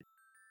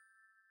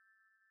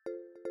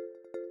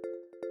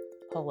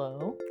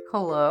Hello?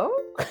 Hello?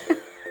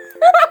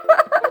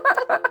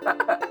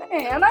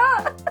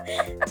 Hannah?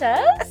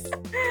 Tess?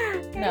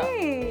 No.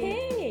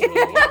 Hey. Hey.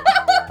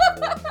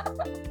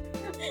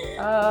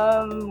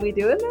 We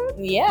doing this?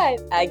 Yeah,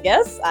 I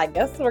guess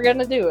we're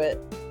gonna do it.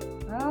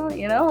 Well,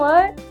 you know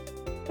what?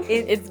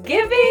 It's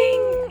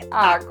giving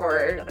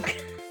awkward.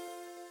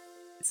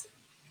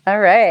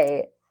 All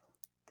right.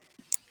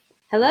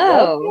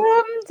 Hello.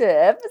 Welcome to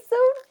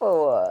episode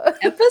 4.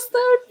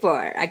 Episode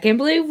 4. I can't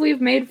believe we've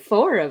made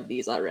 4 of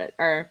these already.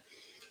 Or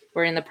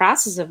we're in the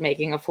process of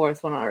making a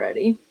 4th one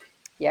already.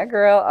 Yeah,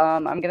 girl.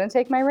 I'm gonna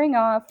take my ring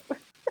off.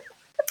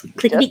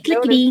 Clickety Just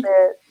clickety.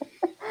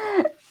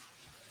 noticed it.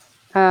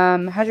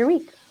 How's your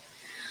week?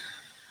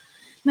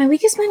 My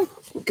week has been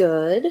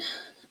good.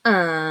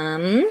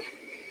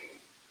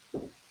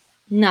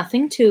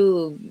 Nothing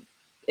too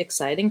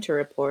exciting to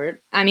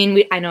report. I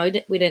mean, I know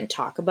we didn't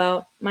talk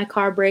about my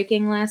car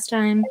breaking last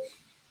time.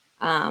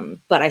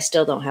 But I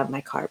still don't have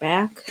my car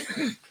back.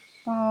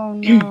 Oh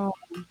no.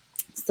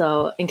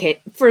 So,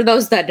 for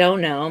those that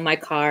don't know, my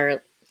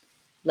car,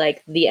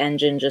 like, the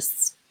engine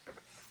just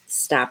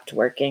stopped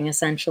working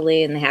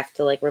essentially, and they have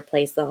to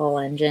replace the whole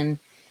engine,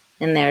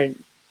 and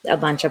a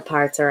bunch of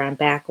parts are on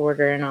back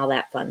order and all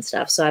that fun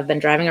stuff. So I've been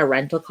driving a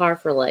rental car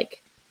for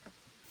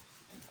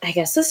I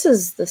guess this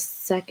is the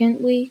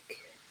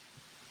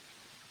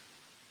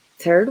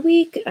third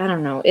week. I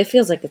don't know. It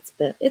feels like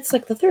it's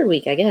like the third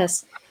week, I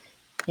guess.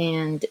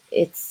 And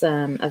it's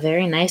a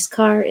very nice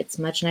car. It's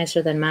much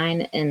nicer than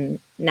mine. And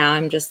now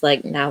I'm just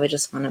now I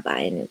just want to buy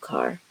a new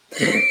car.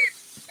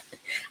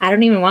 I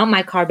don't even want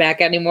my car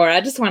back anymore.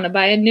 I just want to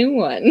buy a new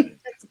one.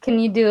 Can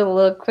you do a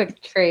little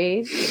quick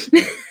trade?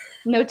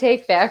 No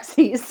take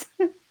backsies.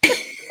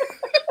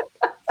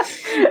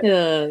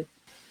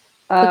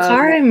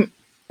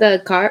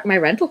 My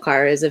rental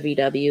car is a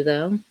VW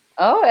though.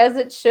 Oh, as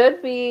it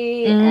should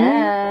be.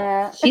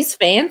 She's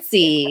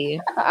fancy.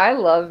 I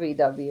love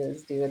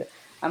VWs, dude.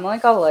 I'm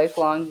like a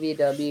lifelong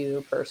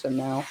VW person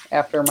now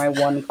after my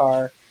one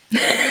car.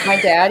 My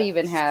dad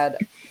even had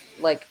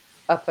a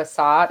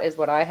Passat is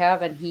what I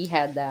have, and he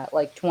had that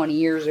 20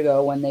 years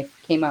ago when they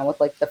came out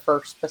with the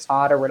first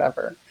Passat or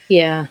whatever.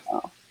 Yeah.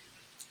 Oh.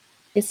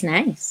 It's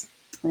nice.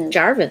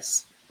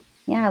 Jarvis.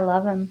 Yeah, I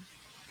love him.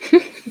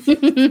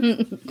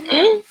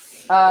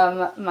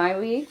 My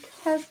week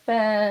has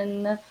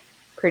been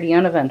pretty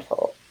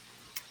uneventful.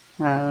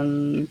 I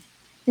mean,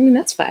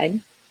 that's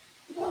fine.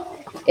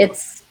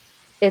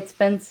 It's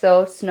been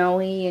so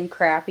snowy and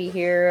crappy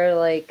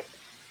here,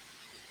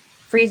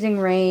 freezing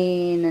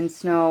rain and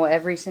snow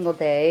every single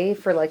day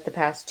for the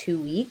past 2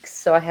 weeks.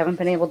 So I haven't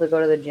been able to go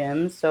to the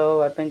gym.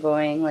 So I've been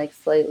going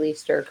slightly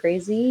stir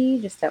crazy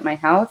just at my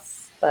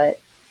house.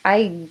 But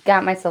I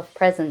got myself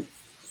presents.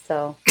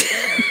 So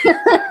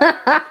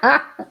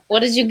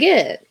what did you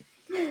get?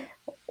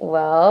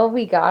 Well,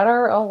 we got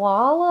our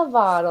Awala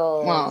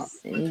bottles. Well,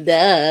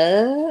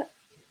 duh.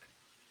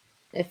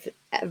 If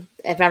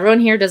everyone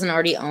here doesn't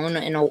already own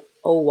an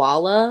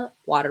Awala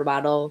water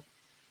bottle,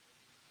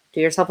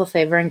 do yourself a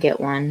favor and get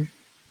one.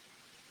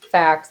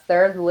 Facts.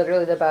 They're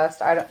literally the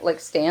best. I don't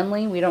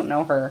Stanley. We don't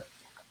know her.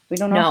 We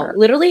don't know her.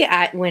 Literally,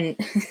 when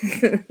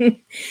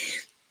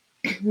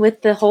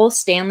with the whole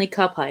Stanley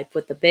Cup hype,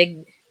 with the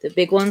big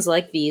ones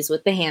like these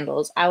with the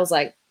handles, I was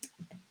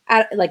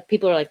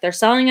people are they're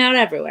selling out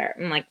everywhere.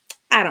 I'm like,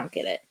 I don't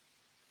get it.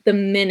 The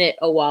minute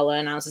Awala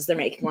announces they're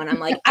making one, I'm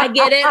like, I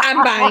get it.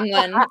 I'm buying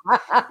one.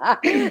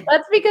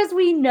 That's because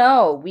we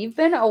know. We've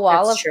been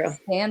Awala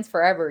stands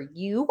forever.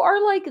 You are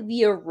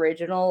the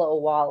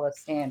original Awala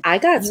stand. I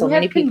got so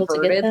many people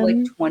to get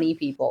them. 20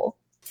 people.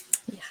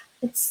 Yeah,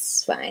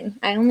 it's fine.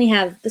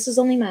 This is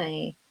only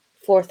my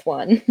 4th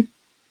one.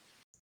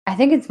 I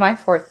think it's my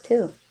 4th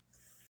too.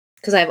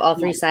 Because I have all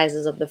 3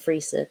 sizes of the free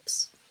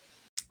sips.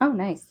 Oh,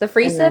 nice. The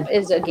free sip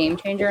is a game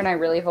changer, and I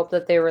really hope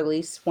that they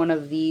release one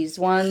of these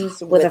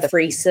ones with a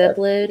free sip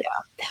lid. Yeah.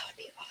 That would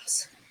be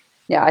awesome.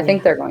 Yeah, I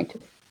think they're going to.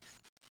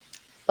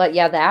 But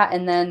yeah, that,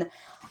 and then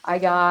I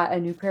got a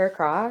new pair of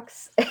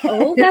Crocs.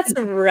 Oh, that's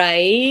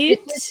right. Did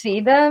you see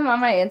them on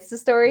my Insta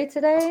story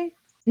today?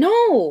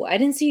 No, I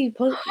didn't see you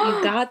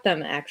got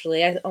them,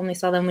 actually. I only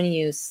saw them when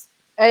you used.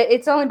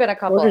 It's only been a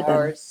couple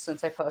hours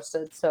since I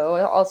posted,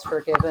 so all's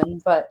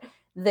forgiven. But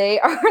they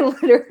are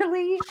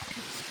literally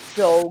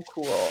so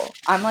cool.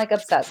 I'm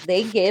obsessed.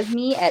 They give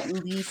me at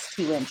least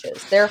 2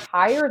 inches. They're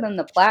higher than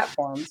the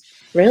platforms.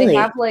 Really? They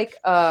have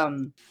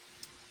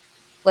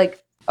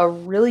a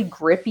really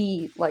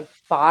grippy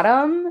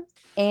bottom,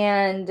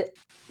 and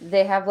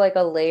they have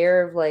a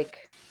layer of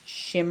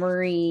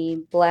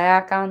shimmery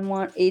black on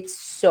one. It's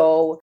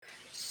so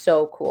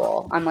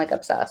cool. I'm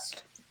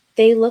obsessed.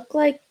 They look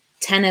like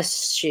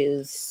tennis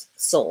shoes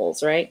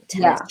soles, right?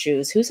 Tennis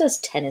shoes. Who says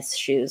tennis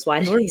shoes?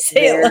 Why do you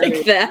say it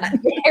like that?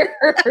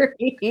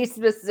 Very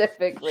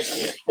specific with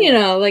you.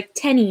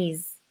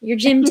 Tennies. Your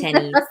gym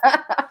tennies.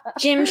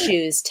 Gym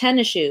shoes,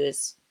 tennis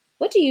shoes.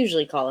 What do you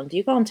usually call them? Do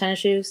you call them tennis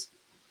shoes?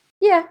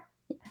 Yeah.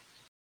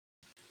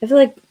 I feel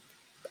like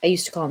I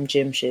used to call them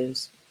gym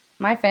shoes.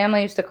 My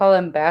family used to call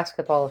them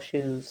basketball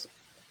shoes.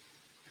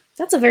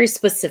 That's a very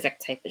specific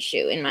type of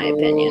shoe, in my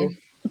opinion.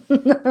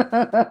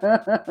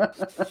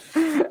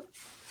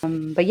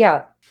 But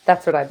yeah,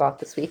 that's what I bought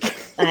this week.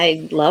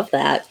 I love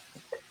that.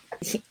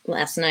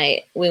 Last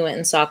night, we went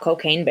and saw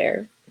Cocaine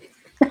Bear.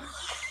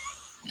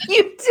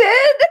 You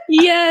did?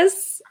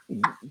 Yes.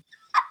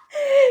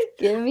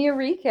 Give me a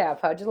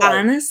recap. How'd you like it?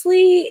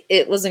 Honestly,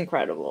 it was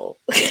incredible.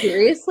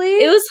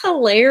 Seriously? It was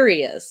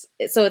hilarious.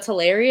 So it's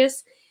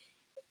hilarious.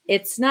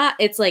 It's not,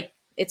 it's like,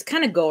 it's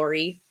kind of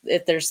gory.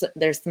 There's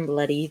some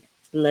bloody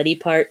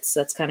parts.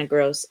 That's kind of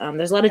gross.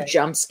 There's a lot of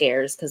jump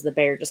scares because the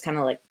bear just kind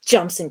of like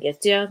jumps and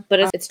gets you. But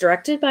it's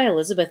directed by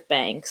Elizabeth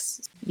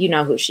Banks. You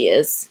know who she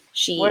is.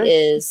 She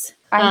is.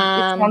 It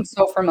sounds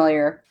so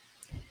familiar.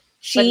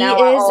 But now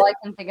all I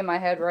can think in my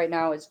head right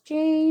now is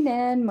Jane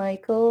and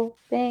Michael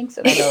Banks.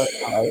 And I know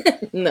it's not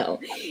right. No.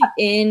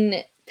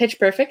 In Pitch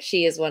Perfect,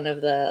 she is one of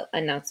the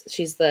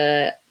she's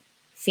the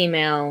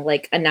female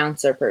like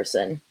announcer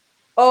person.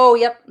 Oh,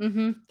 yep.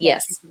 Mm-hmm.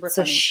 Yes.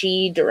 So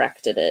she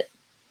directed it.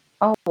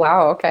 Oh,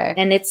 wow. Okay.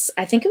 And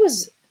I think it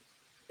was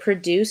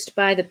produced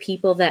by the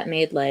people that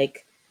made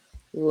like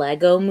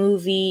Lego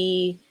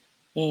Movie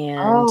and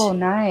oh,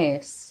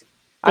 nice.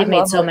 They've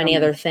made so many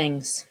other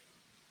things.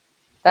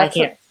 That's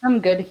some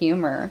good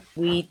humor.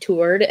 We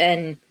toured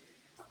and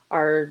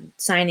are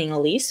signing a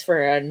lease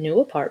for a new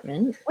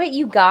apartment. Wait,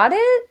 you got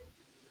it?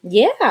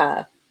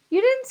 Yeah.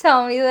 You didn't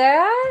tell me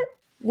that.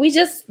 We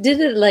just did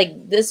it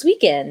like this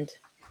weekend.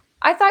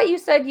 I thought you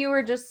said you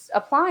were just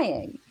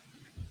applying.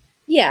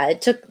 Yeah,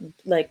 it took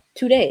like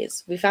 2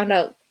 days. We found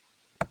out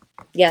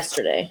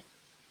yesterday.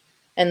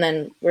 And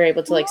then we're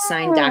able to like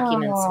sign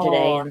documents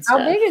today and stuff.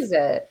 How big is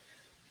it?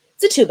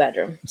 It's a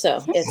 2-bedroom.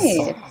 So nice.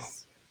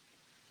 It's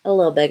a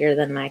little bigger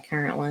than my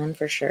current one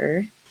for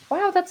sure.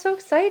 Wow, that's so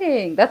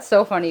exciting. That's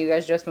so funny. You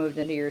guys just moved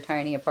into your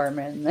tiny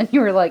apartment and then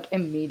you were like,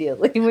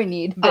 immediately, we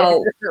need a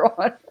bigger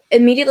one.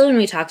 Immediately when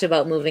we talked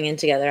about moving in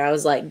together, I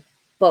was like,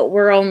 but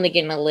we're only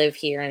going to live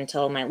here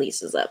until my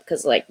lease is up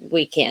because like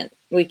we can't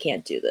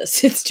do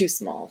this. It's too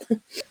small.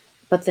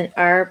 But then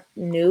our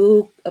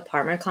new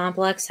apartment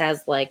complex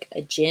has like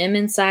a gym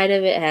inside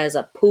of it, has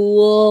a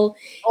pool,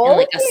 and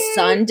like a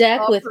sun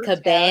deck with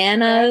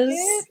cabanas.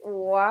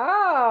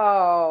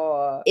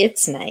 Wow.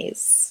 It's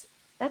nice.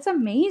 That's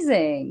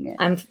amazing.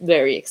 I'm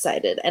very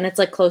excited. And it's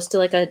like close to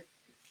like a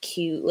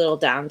cute little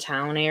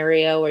downtown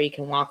area where you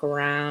can walk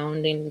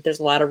around and there's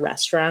a lot of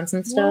restaurants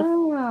and stuff.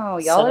 Wow.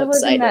 Y'all are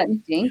living that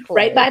dink life.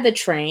 Right by the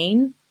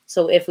train.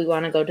 So if we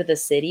want to go to the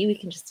city, we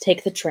can just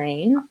take the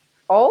train.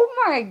 Oh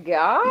my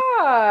gosh.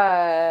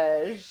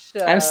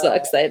 I'm so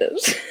excited.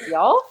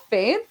 Y'all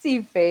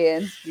fancy.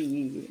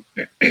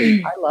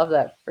 I love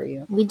that for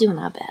you. We're doing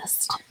our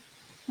best.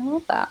 I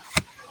love that.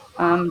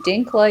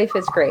 Dink life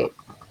is great.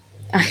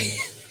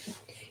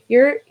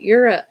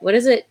 You're a, what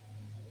is it?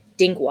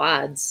 Dink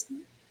wads.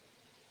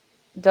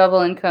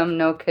 Double income,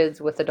 no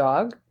kids with a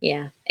dog.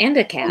 Yeah. And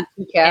a cat.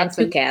 And 2 cats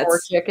and 2 cats. 4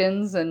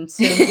 chickens and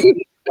soon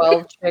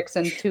 12 chicks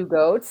and 2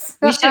 goats.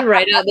 We should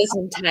write out this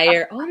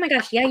entire. Oh my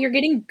gosh! Yeah, you're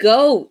getting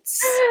goats.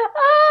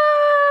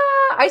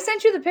 I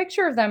sent you the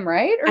picture of them,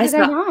 right? Or did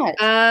I not?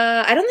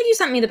 I don't think you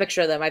sent me the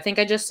picture of them. I think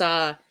I just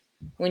saw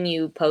when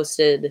you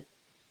posted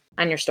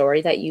on your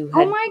story that you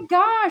had. Oh my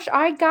gosh!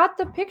 I got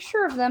the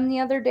picture of them the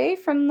other day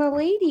from the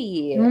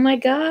lady. Oh my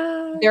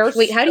god!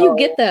 Wait, how do you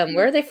get them?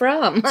 Where are they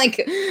from?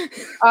 Like,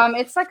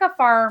 it's like a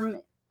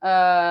farm,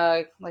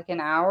 like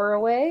an hour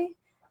away.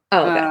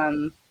 Oh,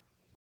 okay.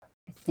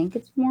 I think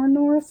it's more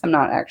north. I'm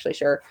not actually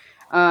sure.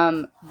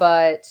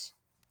 But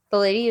the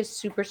lady is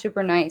super,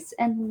 super nice.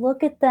 And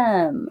look at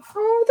them.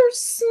 Oh, they're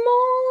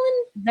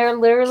small. They're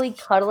literally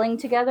cuddling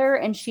together.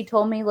 And she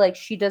told me, like,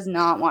 she does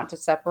not want to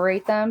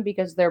separate them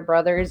because they're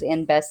brothers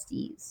and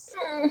besties.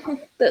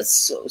 That's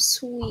so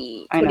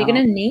sweet. What are you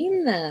going to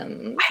name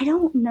them? I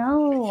don't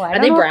know.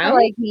 Are they brown?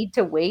 I need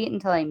to wait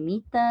until I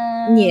meet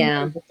them.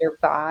 Yeah. With their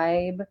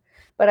vibe.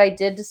 But I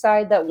did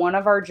decide that one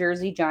of our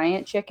Jersey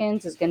Giant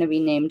chickens is going to be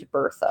named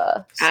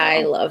Bertha. So.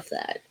 I love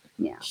that.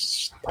 Yeah.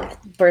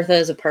 Bertha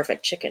is a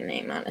perfect chicken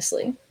name,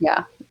 honestly.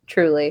 Yeah,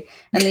 truly.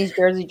 And these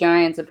Jersey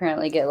Giants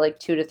apparently get like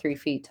 2 to 3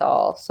 feet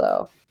tall.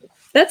 So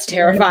that's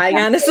terrifying,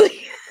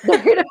 honestly.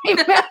 They're going to be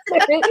massive.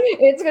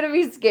 It's going to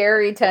be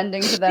scary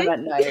tending to them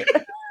at night.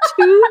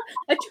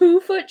 A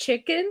 2-foot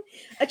chicken?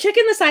 A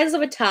chicken the size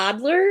of a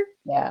toddler?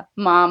 Yeah.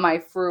 Mom, I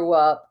threw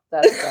up.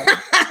 That's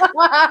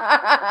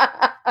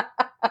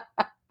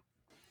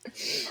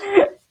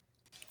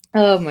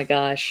Oh my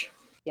gosh.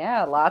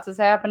 Yeah, lots is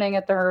happening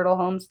at the Hertel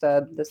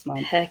Homestead this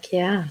month. Heck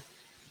yeah.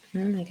 Oh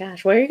my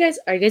gosh. Where are you guys?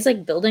 Are you guys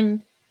like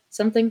building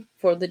something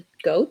for the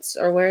goats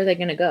or where are they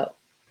going to go?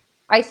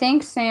 I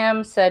think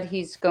Sam said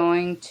he's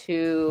going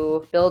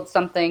to build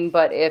something,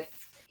 but if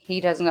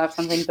he doesn't have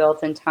something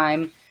built in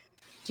time,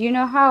 do you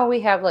know how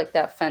we have like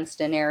that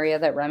fenced in area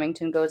that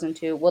Remington goes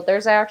into? Well,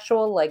 there's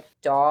actual like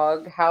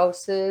dog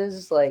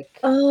houses, like.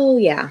 Oh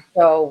yeah.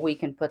 So we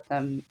can put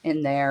them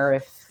in there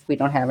if we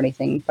don't have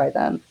anything by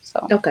then.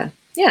 So. Okay.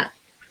 Yeah.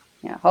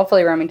 Yeah.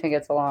 Hopefully Remington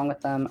gets along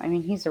with them. I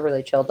mean, he's a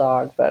really chill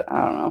dog, but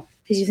I don't know.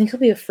 Because you think he'll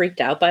be freaked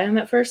out by him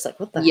at first? Like,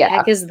 what the Yeah.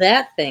 heck is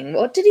that thing?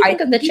 What did he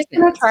think of the he's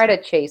chickens? gonna try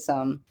to chase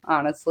them,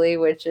 honestly,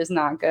 which is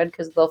not good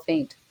because they'll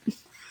faint.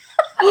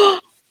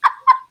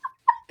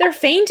 They're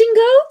fainting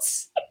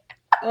goats?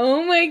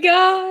 Oh my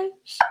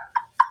gosh.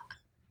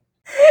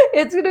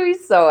 It's gonna be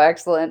so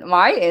excellent.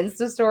 My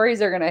Insta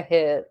stories are gonna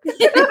hit.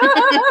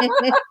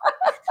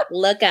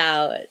 Look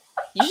out.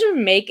 You should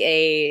make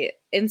a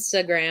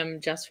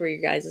Instagram just for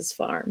your guys'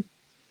 farm.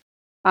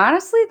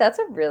 Honestly, that's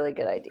a really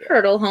good idea.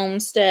 Hertel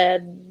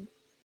Homestead.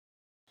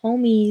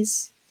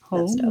 Homies.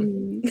 That's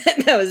dumb.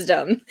 That was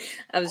dumb.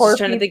 I was Poor just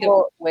trying to think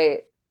of...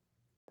 Wait.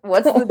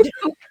 What's the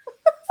joke?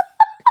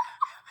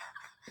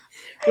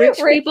 Rich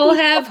people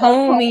have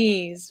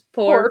homies.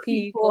 Poor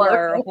people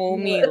are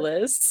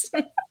homieless.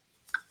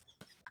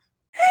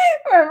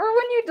 Remember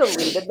when you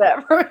deleted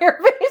that from your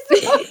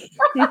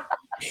Facebook?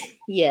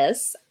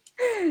 Yes.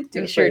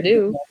 Too I sure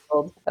do.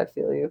 I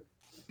feel you.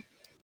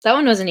 That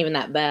one wasn't even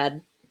that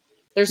bad.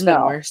 There's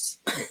been worse.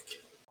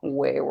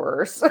 Way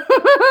worse.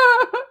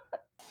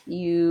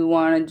 You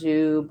want to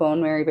do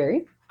Bone Mary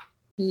Berry?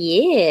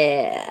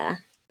 Yeah.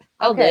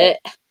 I'll do Okay.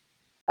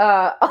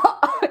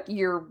 it.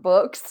 Your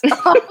books.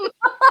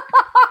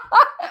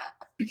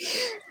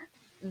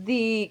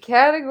 The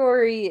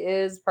category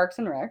is Parks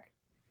and Rec.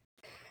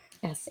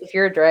 Yes. If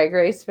you're a Drag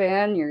Race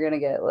fan, you're going to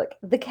get, like,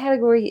 the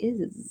category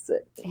is...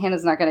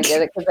 Hannah's not going to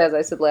get it because, as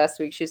I said last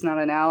week, she's not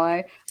an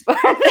ally. But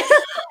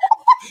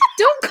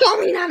Don't call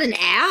me not an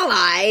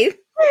ally.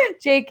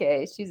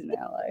 JK, she's an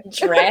ally.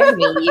 Drag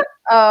me.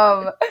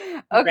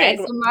 Okay,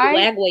 so my...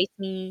 Drag waste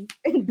me.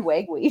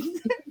 Drag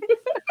waste.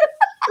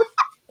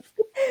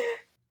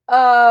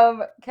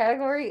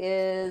 Category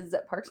is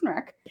Parks and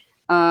Rec.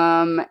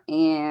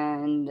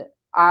 And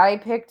I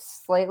picked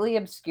slightly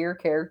obscure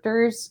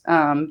characters.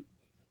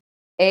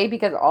 A,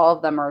 because all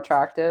of them are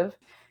attractive.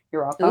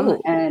 You're welcome.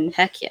 Ooh, and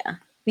heck yeah.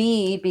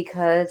 B,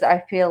 because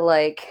I feel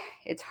like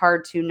it's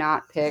hard to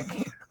not pick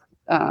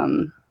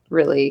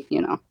really,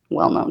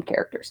 well-known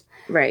characters.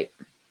 Right.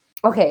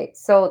 Okay,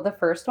 so the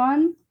first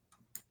one,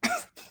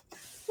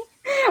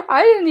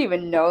 I didn't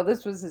even know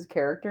this was his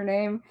character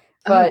name,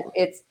 but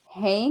it's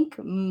Hank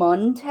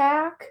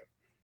Muntak,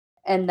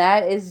 and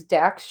that is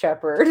Dax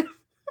Shepard.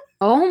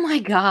 Oh my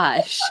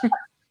gosh.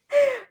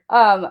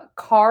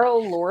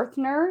 Carl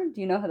Lorthner, do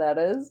you know who that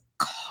is?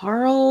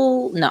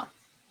 Carl, no.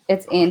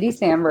 It's Andy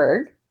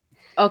Samberg.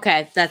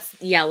 Okay, that's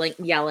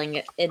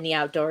yelling in the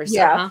outdoors.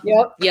 Yeah.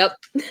 Yep.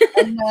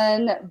 And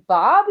then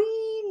Bobby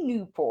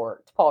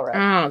Newport, Paul Rudd.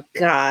 Oh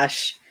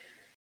gosh.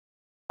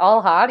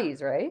 All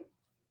hotties, right?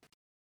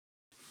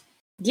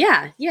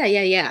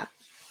 Yeah.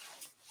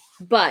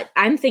 But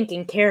I'm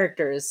thinking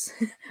characters.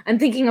 I'm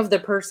thinking of the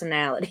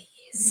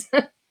personalities.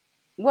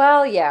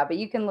 Well, yeah, but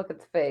you can look at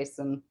the face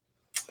and...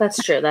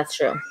 That's true.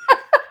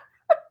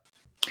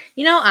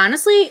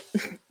 Honestly,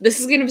 this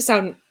is going to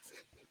sound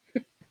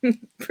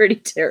pretty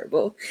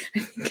terrible. I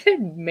think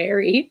I'd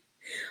marry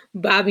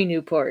Bobby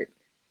Newport.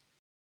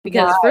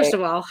 Because first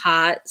of all,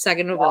 hot.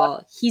 Second of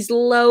all, he's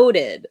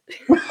loaded.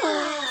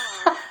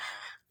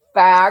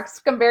 Facts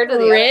compared to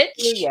the Rich.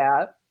 other two,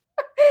 yeah.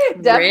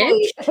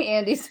 Definitely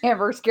Andy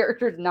Samberg's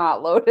character is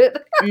not loaded.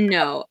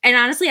 No. And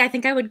honestly, I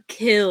think I would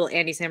kill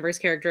Andy Samberg's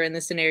character in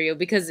this scenario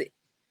because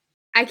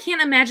I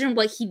can't imagine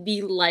what he'd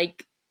be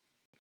like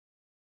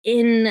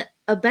in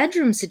a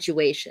bedroom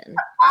situation.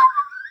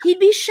 He'd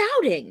be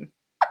shouting.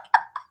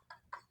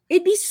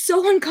 It'd be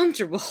so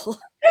uncomfortable.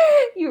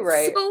 You're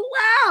right. So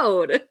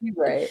loud. You're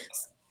right.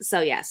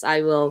 So yes,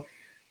 I will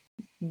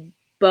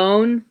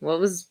bone. What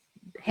was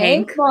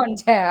Hank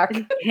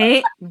Montag?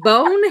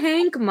 Bone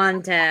Hank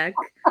Montag.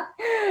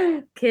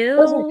 Kill.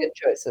 Those are good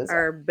choices.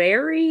 Or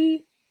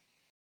bury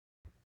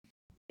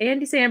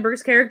Andy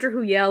Samberg's character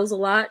who yells a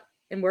lot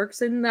and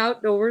works in the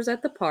outdoors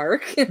at the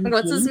park. Mm-hmm.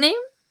 What's his name?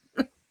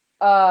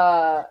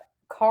 Carl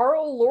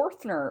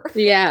Lorthner.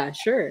 Yeah,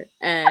 sure.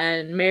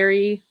 And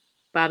marry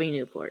Bobby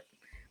Newport.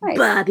 Nice.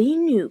 Bobby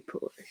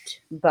Newport.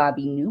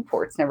 Bobby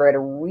Newport's never had a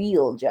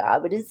real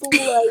job in his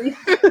life.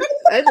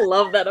 I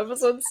love that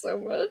episode so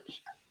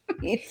much.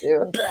 Me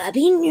too.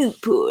 Bobby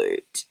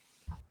Newport.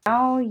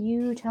 Now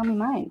you tell me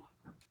mine.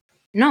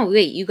 No,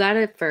 wait. You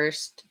gotta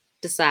first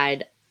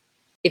decide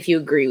if you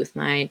agree with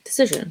my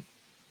decision.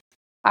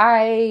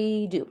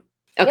 I do.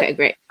 Okay,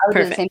 great.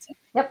 Perfect.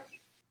 Yep.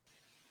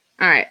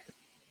 All right.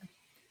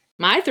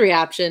 My 3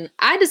 option,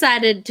 I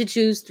decided to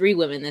choose 3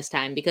 women this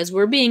time because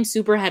we're being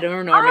super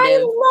heteronormative. I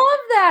love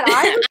that.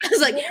 I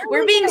was like,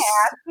 we're being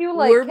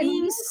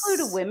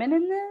include women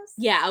in this?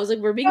 Yeah, I was like,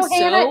 we're being so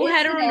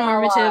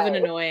heteronormative and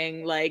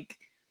annoying. Like,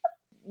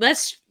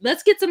 let's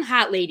get some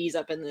hot ladies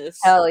up in this.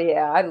 Hell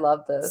yeah, I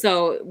love this.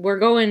 So we're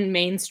going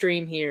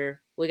mainstream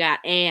here. We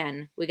got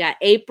Anne, we got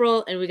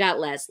April, and we got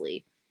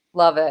Leslie.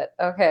 Love it.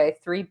 Okay,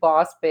 3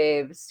 boss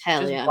babes.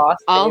 Hell yeah,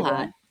 all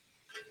hot.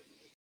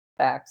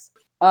 Facts.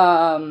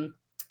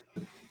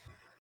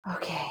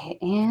 Okay,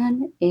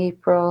 Anne,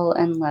 April,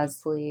 and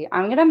Leslie.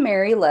 I'm gonna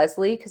marry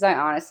Leslie because I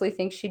honestly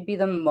think she'd be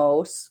the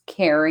most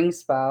caring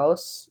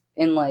spouse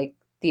in like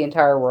the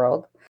entire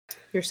world.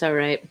 You're so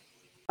right.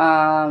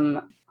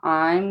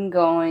 I'm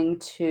going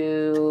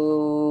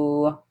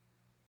to.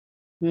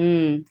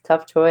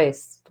 Tough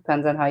choice.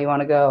 Depends on how you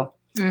want to go.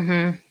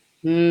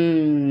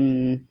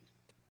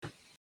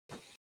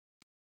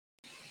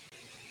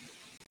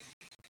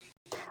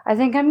 I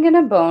think I'm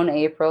gonna bone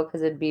April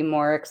because it'd be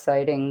more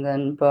exciting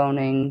than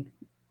boning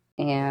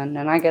Anne,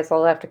 and I guess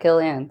I'll have to kill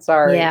Anne.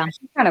 Sorry, Yeah.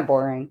 she's kind of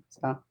boring.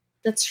 So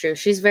That's true.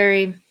 She's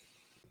very.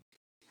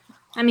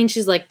 I mean,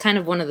 she's like kind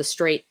of one of the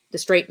straight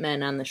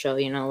men on the show.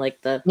 You know,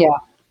 like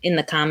in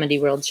the comedy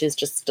world, she's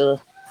just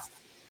a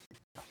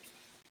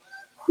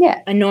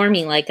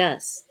normie like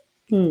us.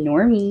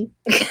 Normie.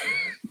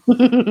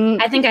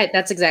 I think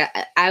that's exact.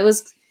 I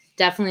was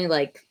definitely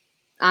like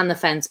on the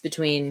fence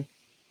between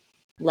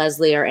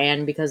Leslie or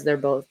Anne because they're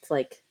both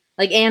like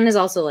Anne is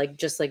also like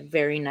just like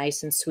very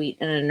nice and sweet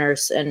and a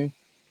nurse and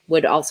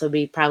would also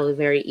be probably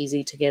very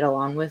easy to get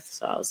along with.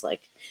 So I was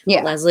like,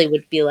 Leslie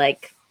would be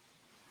like,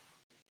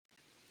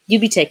 you'd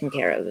be taken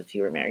care of if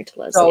you were married to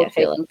Leslie. So I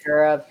feel taken like.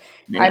 care of.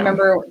 I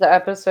remember the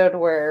episode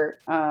where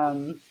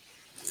Ben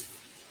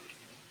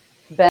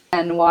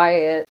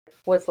Wyatt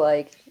was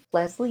like,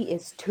 Leslie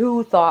is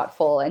too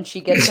thoughtful, and she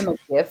gets him a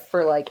gift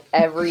for like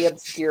every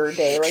obscure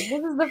day. Like,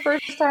 this is the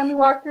first time we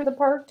walked through the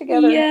park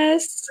together.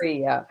 Yes.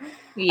 Yeah.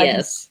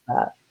 Yes.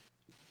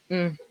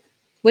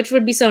 Which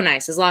would be so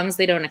nice as long as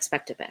they don't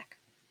expect it back.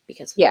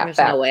 Because there's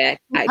no way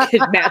I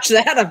could match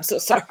that. I'm so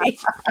sorry.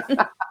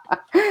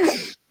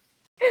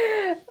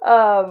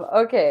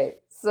 Okay.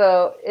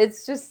 So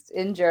it's just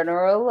in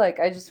general, like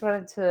I just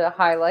wanted to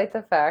highlight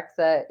the fact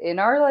that in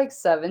our like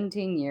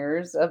 17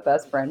 years of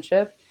best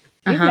friendship,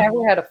 we've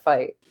never had a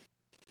fight.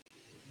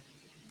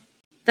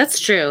 That's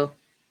true.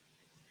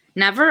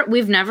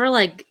 We've never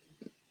like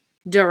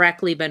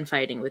directly been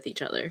fighting with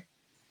each other.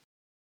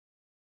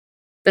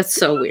 That's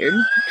so weird.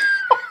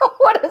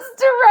 What does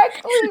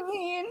directly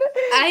mean?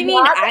 I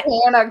mean,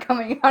 Hannah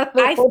coming out of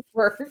the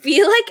woodwork. I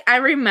feel like I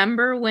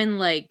remember when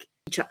like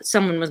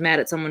someone was mad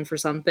at someone for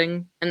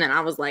something, and then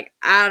I was like,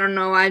 I don't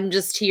know, I'm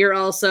just here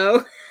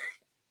also.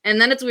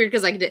 And then it's weird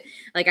because I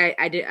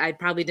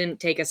probably didn't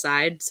take a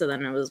side, so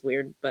then it was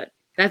weird. But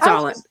that's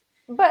all.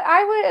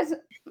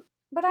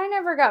 But I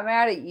never got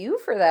mad at you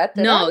for that.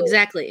 No,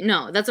 exactly.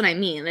 No, that's what I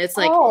mean. It's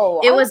like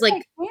it was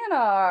like Hannah,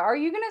 are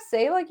you gonna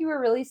say like you were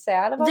really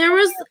sad about there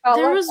was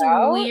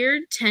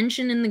weird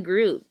tension in the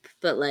group,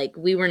 but like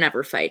we were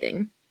never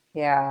fighting.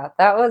 Yeah,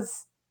 that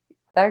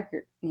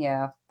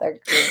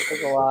group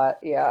was a lot.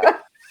 Yeah.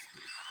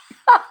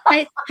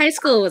 High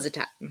school was a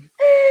time.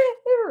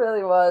 It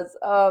really was.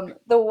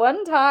 The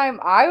one time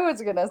I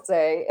was gonna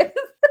say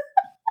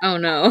oh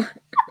no.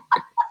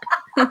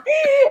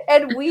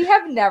 And we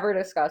have never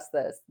discussed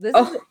this. This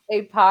is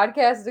a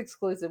podcast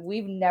exclusive.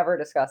 We've never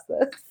discussed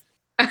this.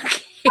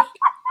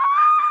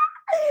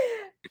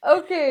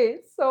 Okay,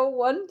 so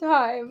one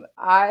time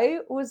I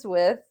was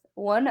with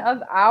one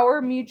of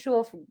our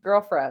mutual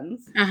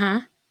girlfriends.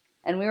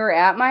 And we were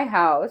at my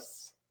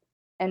house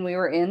and we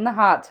were in the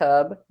hot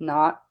tub,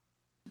 not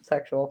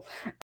sexual.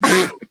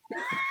 But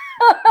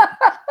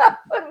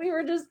we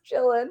were just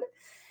chilling.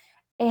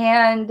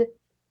 And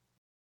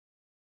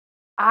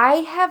I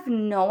have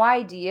no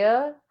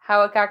idea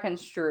how it got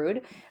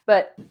construed,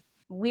 but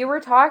we were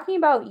talking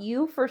about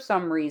you for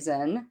some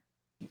reason,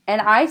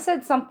 and I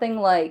said something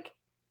like,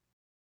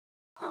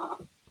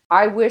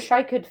 I wish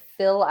I could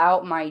fill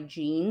out my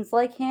jeans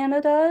like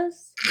Hannah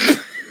does.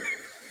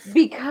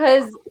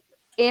 Because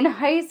in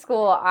high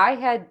school, I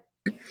had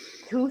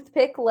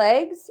toothpick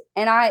legs,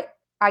 and I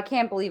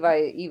can't believe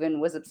I even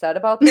was upset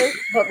about this,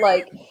 but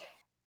like,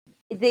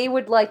 they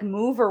would like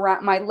move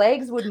around. My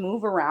legs would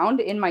move around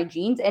in my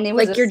jeans, and it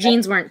was like your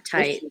jeans weren't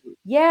tight. Issue.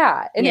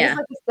 Yeah, and it was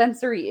like a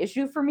sensory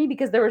issue for me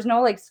because there was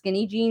no like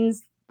skinny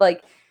jeans.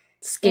 Like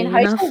skinny in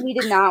high enough. school, we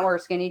did not wear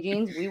skinny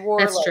jeans. We wore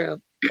That's true.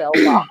 bell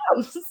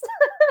bottoms.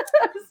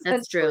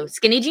 That's true.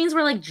 Skinny jeans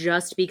were like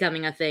just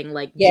becoming a thing,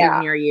 like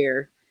junior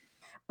year.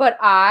 But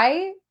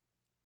I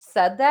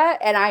said that,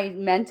 and I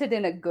meant it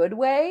in a good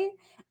way.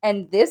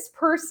 And this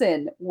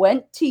person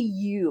went to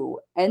you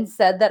and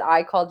said that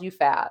I called you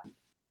fat.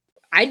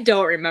 I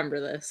don't remember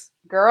this.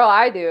 Girl,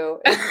 I do.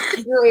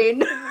 It's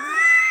green.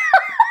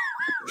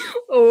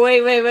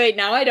 Wait.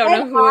 Now I don't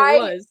know who it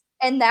was.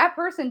 And that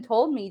person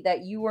told me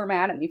that you were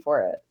mad at me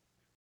for it.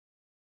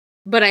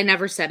 But I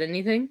never said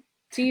anything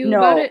to you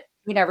about it?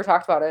 We never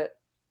talked about it.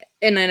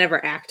 And I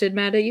never acted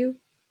mad at you?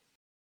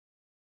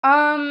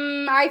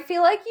 I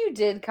feel like you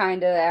did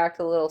kind of act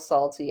a little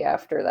salty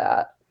after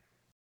that.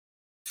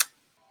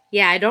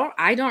 Yeah, I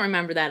don't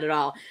remember that at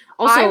all.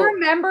 Also, I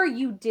remember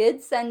you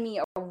did send me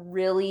a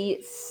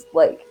really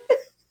like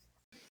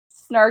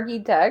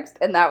snarky text,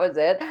 and that was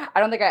it.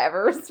 I don't think I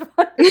ever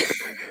responded.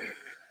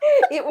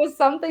 It was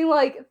something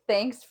like,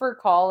 thanks for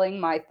calling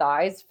my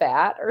thighs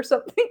fat or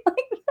something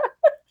like that.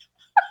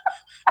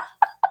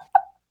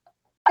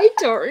 I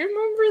don't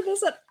remember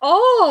this at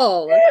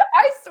all.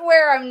 I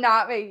swear I'm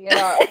not making it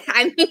up.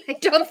 I mean,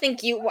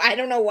 I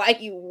don't know why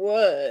you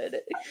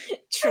would.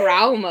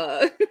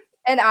 Trauma.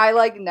 And I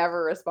like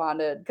never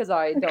responded because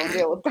I don't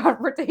deal with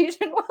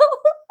confrontation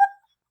well.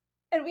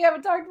 And we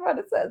haven't talked about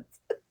it since.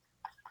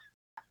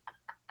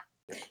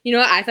 You know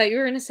what I thought you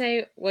were gonna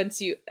say?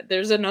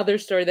 There's another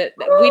story that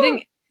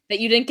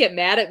you didn't get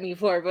mad at me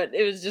for, but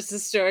it was just a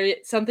story,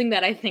 something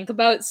that I think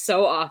about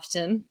so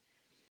often.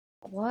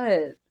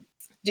 What?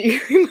 Do you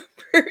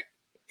remember?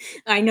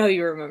 I know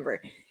you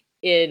remember.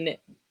 In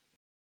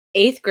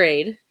 8th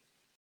grade,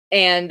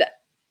 and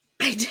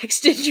I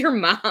texted your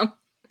mom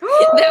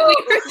that we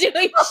were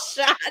doing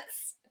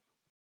shots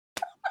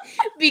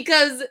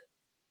because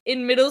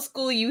in middle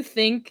school you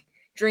think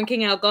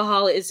drinking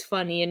alcohol is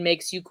funny and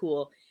makes you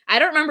cool. I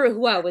don't remember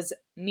who I was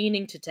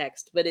meaning to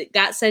text, but it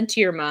got sent to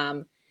your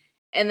mom,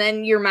 and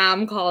then your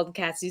mom called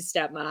Cassie's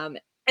stepmom,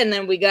 and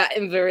then we got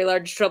in very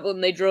large trouble,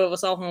 and they drove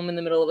us all home in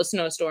the middle of a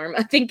snowstorm.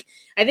 I think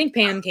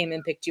Pam came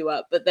and picked you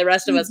up, but the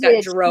rest of us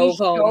got drove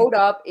home. Showed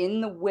up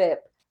in the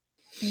whip,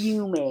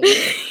 fuming.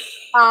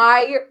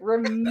 I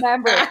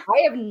remember.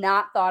 I have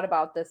not thought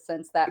about this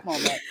since that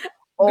moment.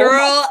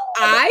 Girl,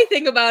 I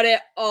think about it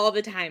all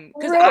the time.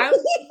 Really?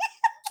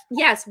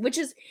 Yes, which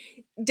is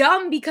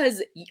dumb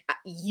because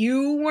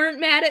you weren't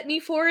mad at me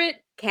for it.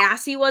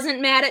 Cassie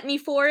wasn't mad at me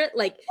for it.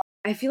 Like,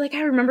 I feel like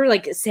I remember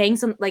saying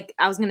something, like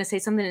I was going to say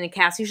something, and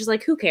Cassie was just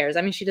like, who cares?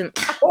 I mean, she didn't.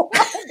 Oh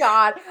my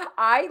God.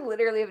 I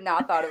literally have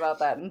not thought about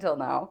that until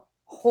now.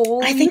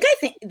 I think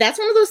that's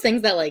one of those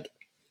things that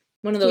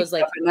one of those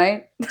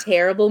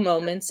terrible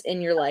moments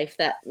in your life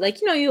that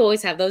you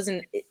always have those,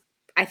 and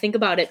I think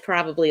about it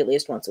probably at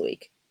least once a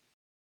week.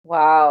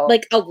 Wow.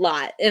 A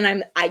lot,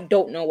 and I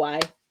don't know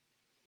why.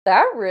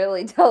 That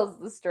really tells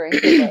the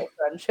strength of our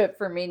friendship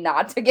for me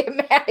not to get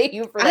mad at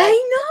you for that.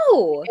 I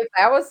know. If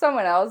that was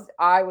someone else,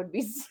 I would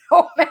be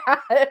so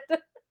mad.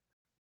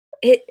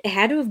 It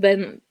had to have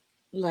been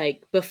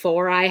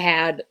before I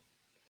had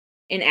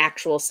an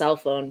actual cell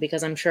phone,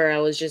 because I'm sure I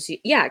was just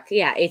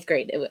 8th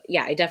grade.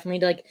 I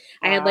definitely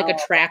I had a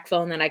track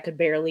phone that I could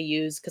barely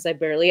use because I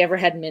barely ever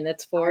had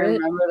minutes for it. I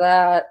remember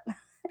that.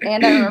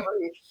 And I remember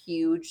your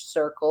huge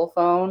circle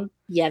phone.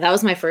 Yeah, that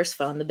was my first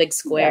phone, the big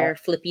square,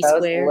 flippy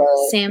square,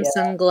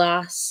 Samsung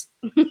gloss.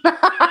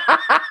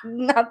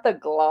 Not the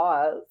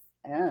gloss.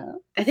 Yeah.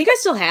 I think I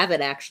still have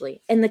it,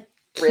 actually. And the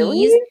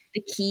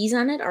keys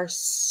on it are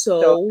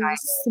so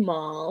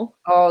small.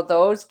 Oh,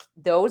 those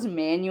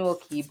manual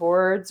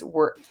keyboards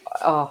were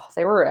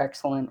they were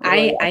excellent.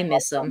 Really. I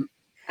miss them.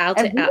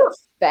 And we were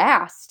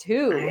fast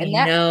too. I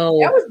know.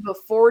 That was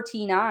before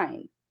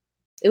T9.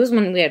 It was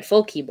when we had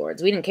full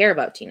keyboards. We didn't care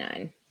about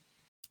T9.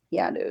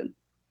 Yeah, dude.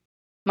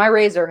 My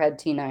Razor had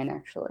T9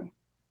 actually.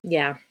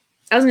 Yeah.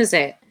 I was gonna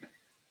say,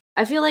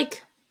 I feel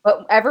like,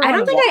 but everyone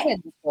had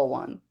the full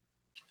one.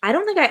 I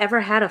don't think I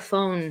ever had a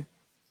phone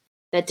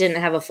that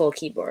didn't have a full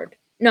keyboard.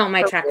 No,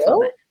 my track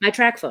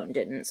phone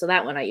didn't. So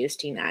that one I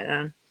used T9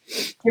 on. Do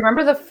you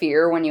remember the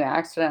fear when you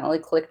accidentally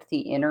clicked the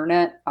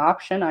internet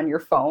option on your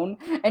phone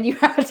and you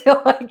had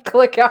to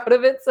click out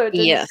of it so it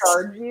didn't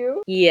charge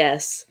you?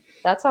 Yes.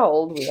 That's how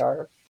old we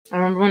are. I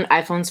remember when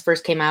iPhones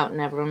first came out and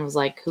everyone was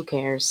like, who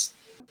cares?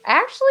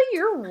 Actually,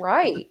 you're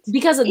right.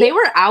 Because they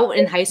were out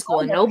in high school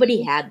and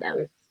nobody had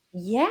them.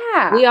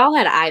 Yeah. We all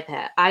had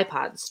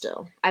iPods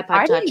still. I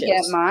didn't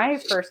get my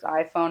first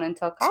iPhone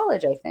until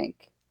college, I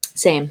think.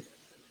 Same.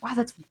 Wow,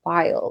 that's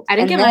wild. I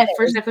didn't get my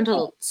first iPhone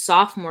until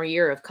sophomore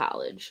year of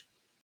college.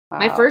 Wow.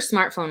 My first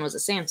smartphone was a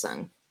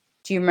Samsung.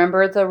 Do you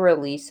remember the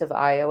release of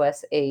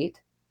iOS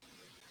 8?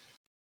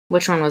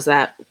 Which one was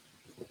that?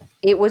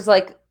 It was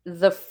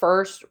the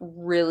first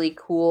really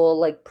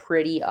cool,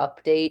 pretty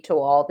update to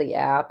all the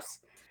apps.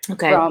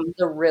 Okay. From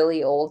the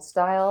really old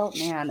style.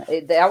 Man,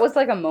 that was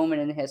a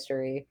moment in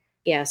history.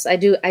 Yes, I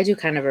do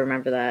kind of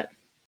remember that.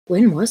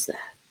 When was that?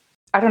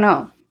 I don't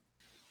know.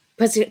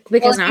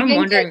 Because now I'm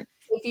wondering.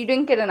 If you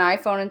didn't get an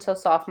iPhone until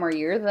sophomore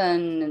year,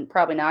 then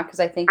probably not, because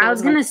I think... I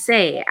was going to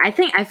say, I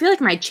feel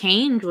like my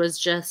change was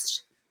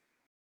just,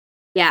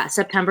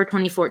 September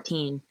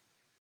 2014.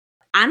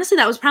 Honestly,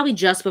 that was probably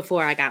just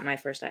before I got my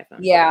first iPhone.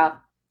 Yeah,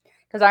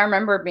 because I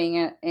remember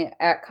being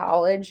at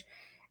college,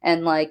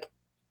 and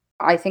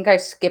I think I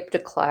skipped a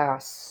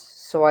class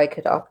so I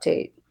could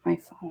update my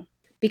phone.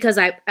 Because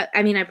I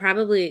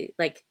probably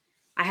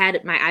I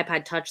had my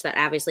iPod Touch that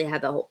obviously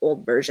had the whole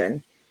old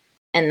version,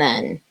 and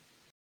then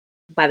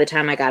by the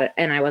time I got it,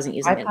 and I wasn't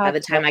using it, by the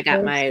time I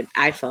got my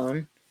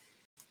iPhone,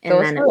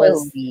 and then it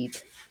was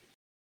elite.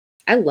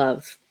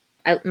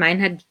 Mine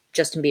had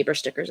Justin Bieber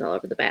stickers all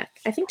over the back.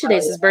 I think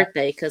today's his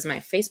birthday, because my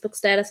Facebook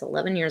status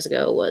 11 years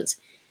ago was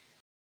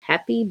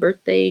 "Happy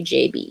Birthday,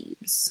 J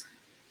Biebs."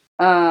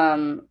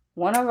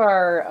 One of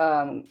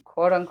our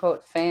quote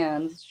unquote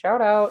fans,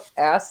 shout out,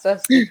 asked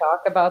us to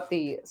talk about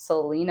the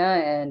Selena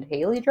and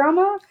Haley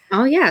drama.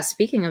 Oh yeah,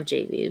 speaking of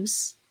J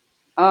Biebs.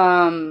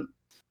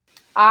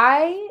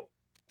 I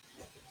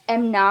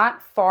am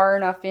not far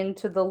enough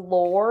into the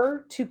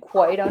lore to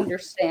quite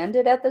understand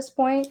it at this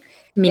point.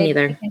 Me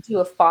neither. We can do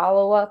a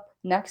follow-up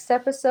next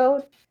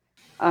episode,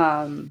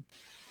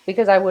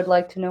 because I would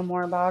like to know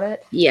more about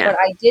it. Yeah. But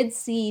I did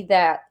see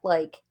that,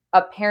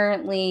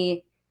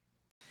 apparently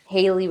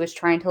Haley was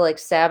trying to,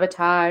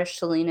 sabotage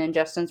Selena and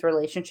Justin's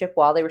relationship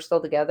while they were still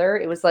together.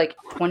 It was,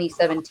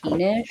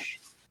 2017-ish.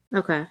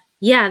 Okay.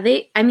 Yeah,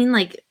 I mean,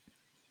 like,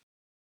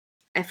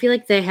 I feel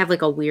like they have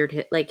like a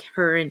weird, like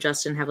her and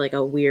Justin have like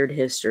a weird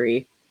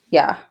history.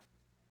 Yeah.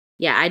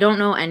 Yeah, I don't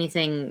know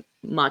anything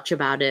much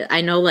about it.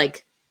 I know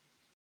like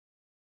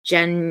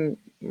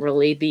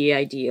generally the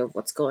idea of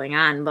what's going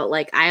on, but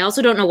like I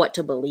also don't know what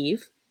to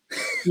believe.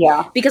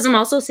 Yeah. Because I'm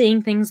also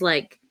seeing things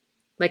like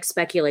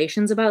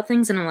speculations about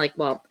things, and I'm like,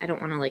 well, I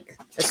don't want to like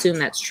assume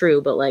that's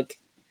true, but like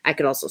I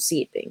could also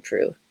see it being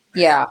true.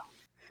 Yeah.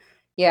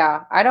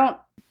 Yeah.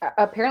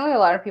 Apparently a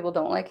lot of people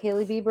don't like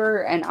Hailey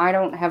Bieber, and I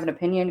don't have an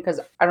opinion because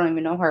I don't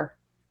even know her.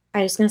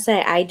 I was gonna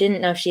say I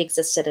didn't know she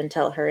existed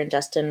until her and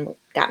Justin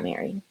got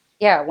married.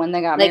 Yeah, when they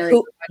got Like married.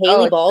 who?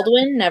 Haley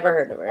Baldwin? Never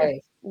heard of her.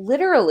 Wife.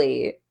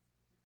 Literally.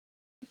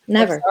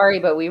 Never. Like, sorry,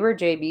 but we were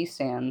JB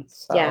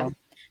stands. So. Yeah.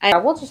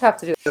 We'll just have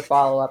to do a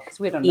follow-up because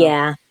we don't know.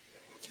 Yeah.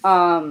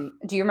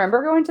 Do you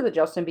remember going to the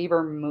Justin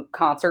Bieber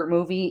concert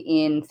movie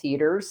in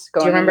theaters? Do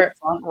you remember? In the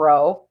front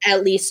row?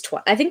 At least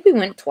twice. I think we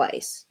went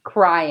twice.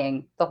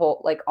 Crying the whole,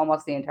 like,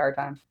 almost the entire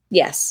time.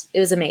 Yes, it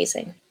was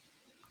amazing.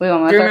 We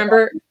went with Do you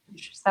remember?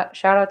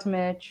 Shout out to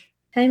Mitch.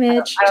 Hi,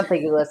 Mitch. I don't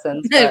think he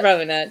listens.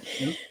 Probably not.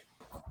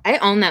 I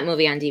own that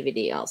movie on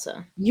DVD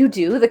also. You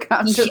do? The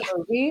concert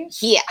movie?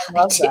 Yeah. I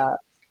love that.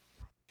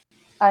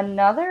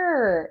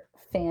 Another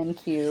fan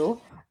cue.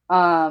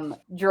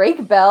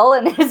 Drake Bell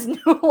and his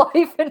new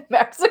life in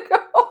Mexico.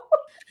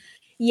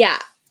 Yeah.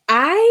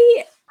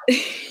 I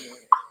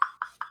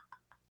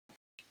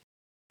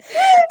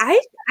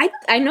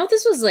know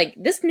this was like,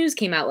 this news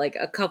came out like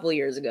a couple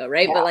years ago,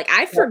 right? Yeah. But like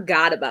I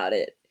forgot about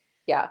it.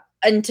 Yeah.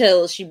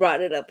 Until she brought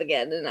it up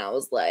again, and I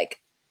was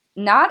like,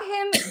 not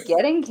him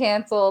getting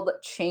canceled,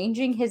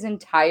 changing his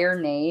entire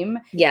name.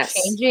 Yes.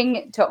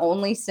 Changing to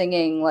only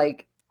singing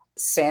like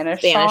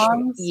Spanish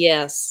songs.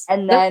 Yes.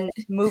 And then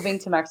moving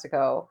to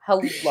Mexico.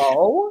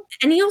 Hello?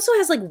 And he also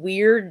has like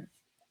weird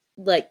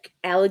like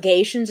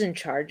allegations and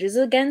charges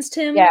against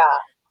him. Yeah.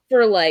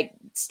 For like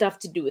stuff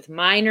to do with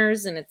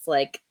minors, and it's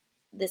like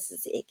this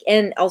is,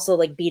 and also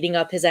like beating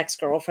up his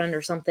ex-girlfriend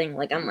or something.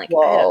 Like I'm like,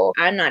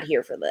 I'm not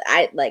here for that.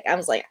 I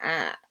was like,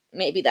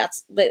 maybe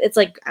that's, but it's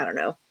like, I don't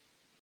know.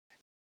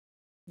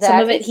 Some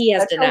of it he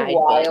has denied. A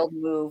wild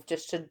move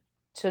just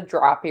to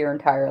drop your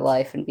entire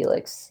life and be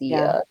like, see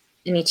ya.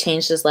 And he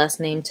changed his last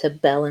name to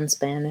Bell in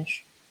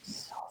Spanish.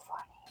 So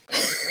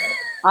funny.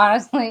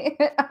 Honestly,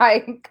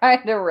 I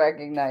kind of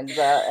recognize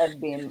that as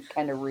being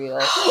kind of real.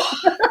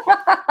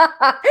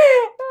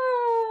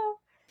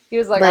 He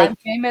was like, I'm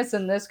famous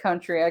in this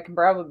country. I can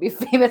probably be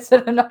famous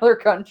in another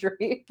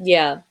country.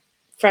 Yeah.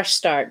 Fresh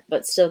start,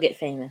 but still get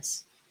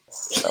famous.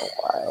 So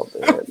wild,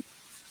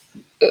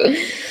 dude.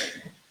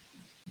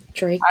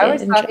 Drake. I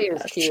always thought he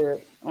was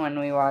cute when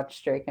we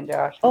watched Drake and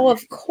Josh. Oh,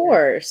 of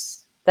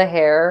course. The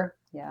hair.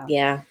 Yeah.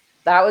 Yeah.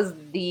 That was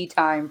the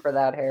time for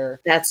that hair.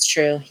 That's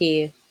true.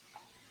 He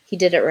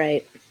did it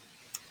right.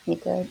 He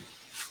did.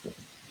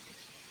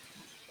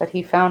 But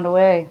he found a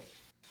way.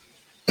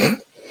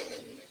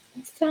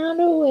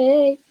 Found a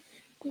way.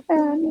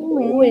 Found a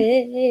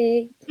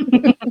way.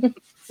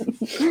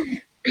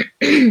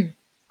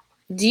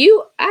 Do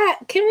you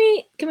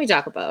can we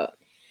talk about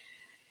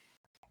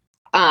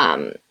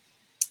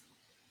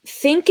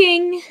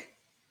thinking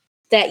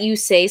that you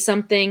say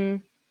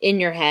something in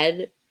your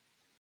head,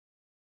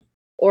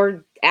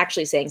 or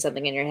actually saying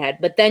something in your head,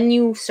 but then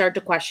you start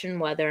to question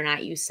whether or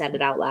not you said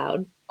it out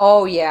loud?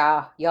 Oh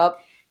yeah.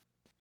 Yup.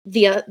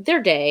 The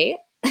other day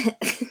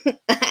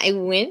I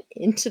went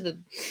into the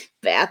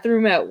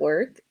bathroom at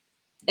work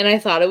and I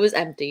thought it was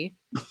empty.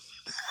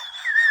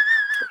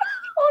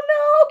 Oh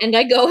no. And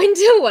I go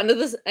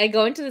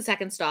into the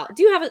second stall.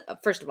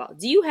 First of all,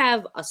 do you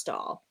have a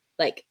stall?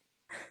 Like,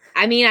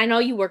 I mean, I know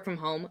you work from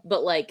home,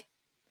 but like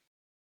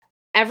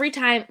every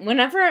time,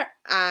 whenever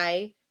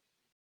I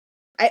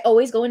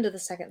always go into the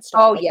second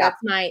stall. Oh, like, yeah.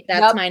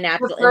 That's my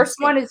natural The first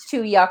instinct. one is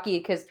too yucky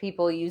because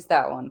people use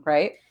that one,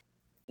 right?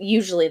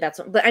 Usually that's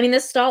what, but I mean,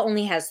 this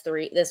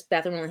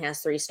bathroom only has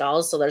 3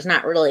 stalls, so there's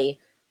not really.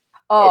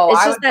 Oh, it's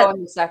I just would go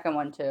in the second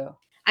one too.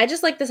 I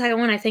just like the second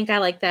one. I think I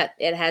like that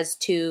it has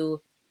 2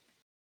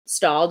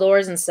 stall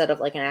doors instead of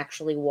like an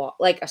actually wall,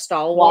 like a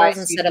stall walls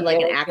instead of like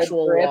an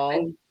actual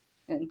wall.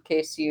 In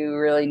case you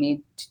really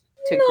need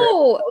to grip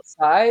both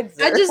sides.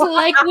 I just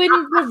like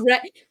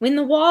when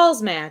the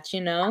walls match,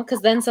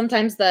 because then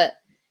sometimes the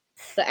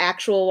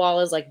actual wall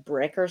is like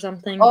brick or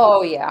something.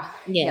 Oh yeah.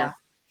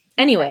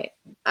 Anyway,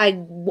 I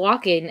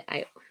walk in,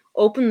 I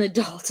open the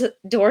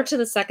door to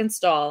the second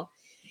stall,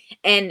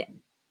 and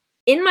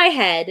in my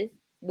head,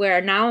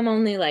 where now I'm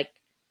only like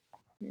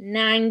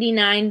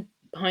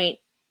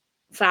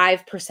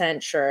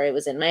 99.5% sure it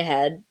was in my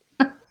head,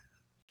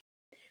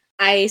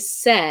 I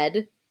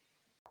said,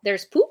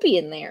 "There's poopy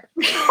in there."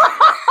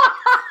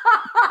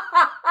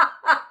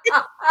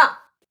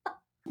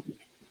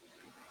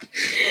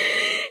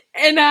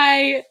 And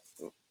I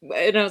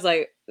was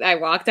like, I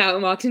walked out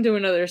and walked into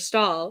another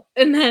stall,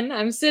 and then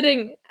I'm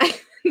going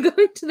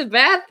to the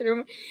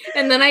bathroom,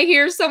 and then I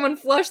hear someone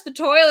flush the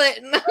toilet,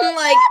 and I'm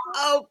like,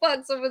 oh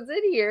fuck, someone's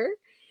in here.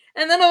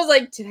 And then I was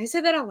like, did I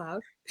say that out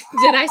loud?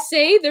 Did I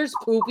say there's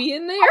poopy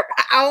in there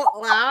out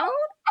loud?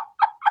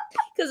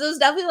 Because it was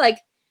definitely like,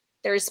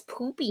 there's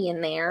poopy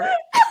in there.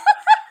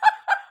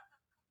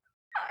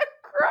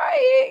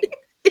 Crying.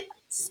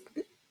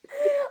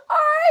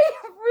 I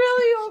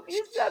really hope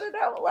you said it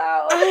out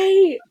loud.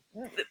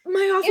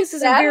 My office If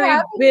isn't that very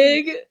happened,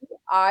 big.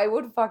 I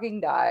would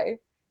fucking die.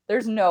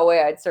 There's no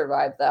way I'd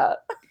survive that.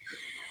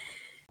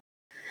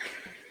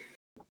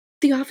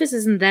 The office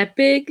isn't that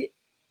big.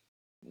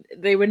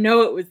 They would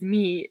know it was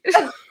me.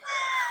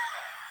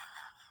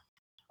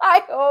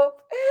 I hope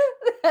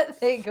that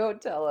they go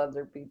tell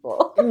other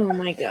people. Oh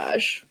my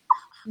gosh.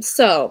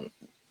 So,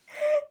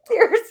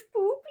 There's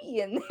poopy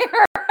in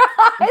there.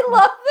 I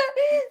love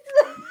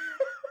that.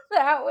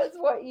 That was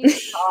what you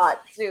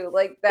thought too.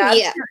 Like that's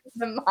Yeah.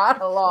 the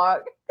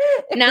monologue.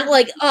 not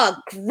like, oh,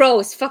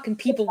 gross, fucking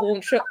people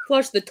won't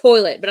flush the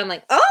toilet. But I'm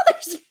like, oh,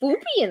 there's poopy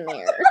in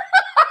there.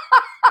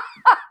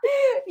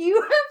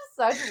 You have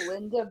such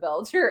Linda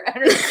Belcher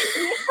energy.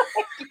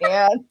 I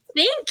can't.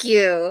 Thank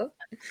you.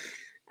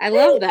 I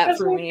love that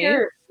for me.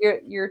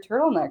 Your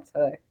turtleneck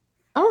today.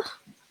 Oh.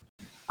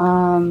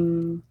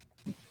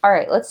 All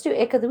right, let's do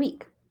ick of the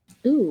week.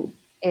 Ooh.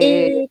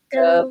 Ick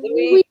of the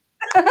week.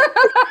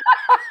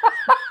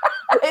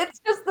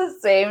 It's just the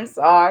same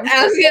song.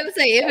 I was gonna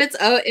say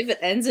if it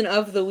ends in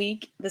of the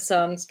week, the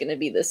song's gonna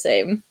be the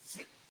same.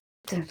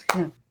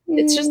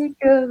 It's just Ick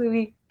of the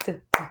week.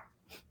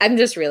 I'm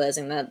just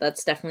realizing that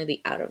that's definitely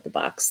the Out of the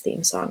Box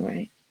theme song,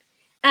 right?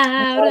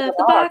 Out of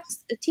the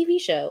Box, a TV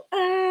show.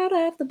 Out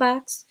of the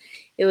Box.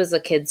 It was a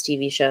kids'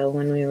 TV show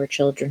when we were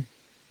children.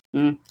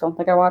 Don't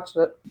think I watched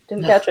it.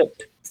 Didn't catch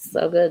it.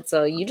 So good.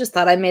 So you just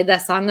thought I made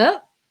that song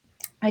up?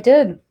 I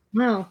did.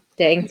 Wow.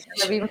 Dang. You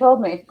should have even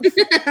told me.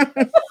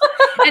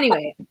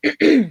 Anyway.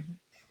 Do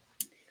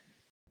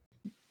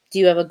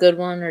you have a good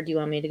one or do you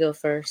want me to go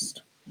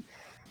first?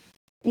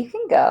 You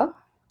can go.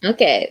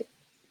 Okay.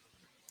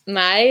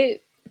 My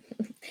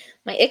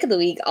ick of the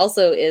week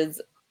also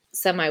is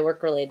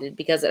semi-work related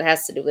because it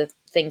has to do with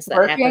things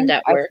that happened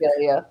at work. I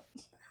feel you.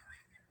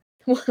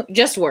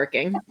 Just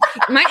working.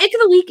 My ick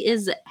of the week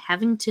is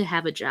having to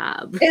have a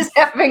job. Is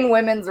having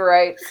women's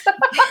rights.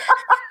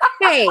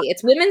 Hey,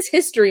 it's Women's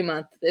History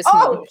Month this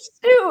month.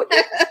 Shoot.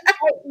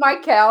 My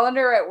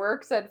calendar at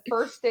work said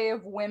first day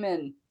of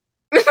women.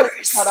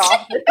 Cut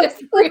off the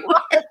history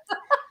month.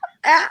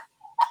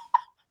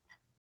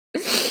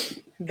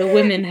 The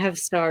women have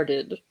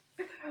started.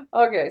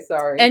 Okay,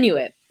 sorry.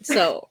 Anyway,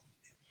 so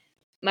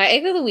my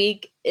ick of the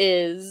week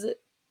is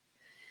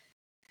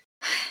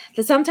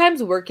that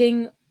sometimes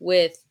working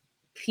with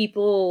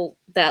people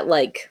that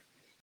like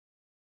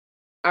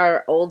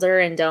are older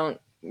and don't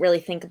really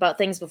think about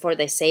things before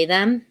they say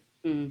them.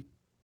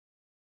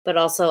 But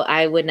also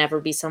I would never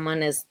be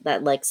someone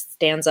that like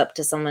stands up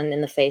to someone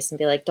in the face and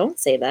be like, don't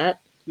say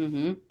that.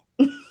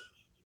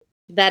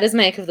 That is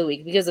my ick of the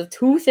week because of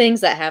two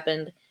things that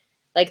happened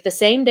like the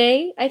same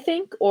day, I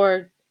think,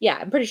 or yeah,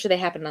 I'm pretty sure they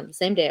happened on the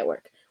same day at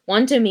work.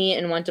 One to me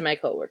and one to my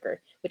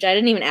coworker, which I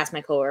didn't even ask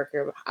my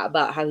coworker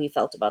about how he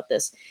felt about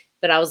this.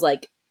 But I was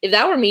like, if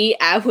that were me,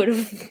 I would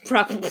have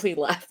probably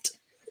left.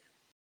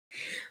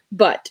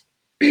 But,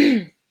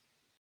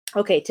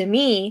 okay, to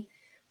me,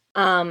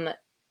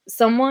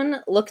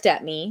 someone looked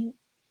at me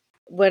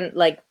when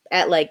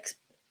at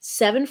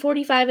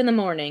 7:45 in the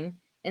morning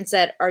and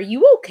said, "Are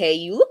you okay?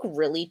 You look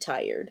really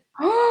tired."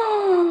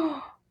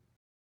 Oh,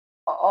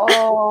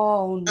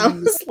 I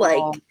was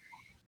like,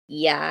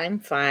 yeah, I'm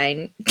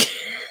fine.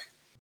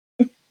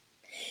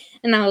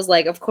 And I was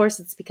like, of course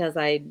it's because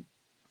I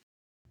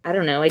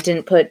don't know, I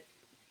didn't put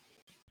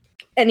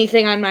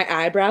anything on my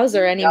eyebrows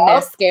or any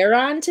mascara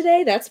on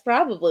today. That's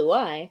probably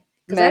why.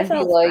 Men be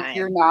like, fine.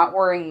 You're not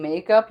wearing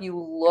makeup. You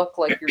look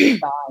like you're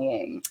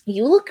dying.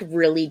 You look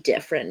really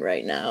different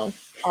right now.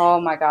 Oh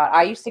my God.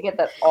 I used to get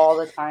that all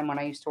the time when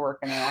I used to work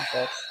in the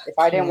office. If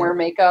I didn't wear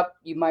makeup,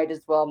 you might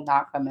as well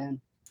not come in.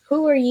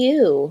 Who are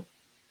you?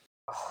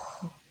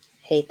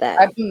 Hate that.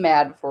 I'd be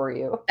mad for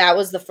you. That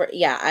was the first.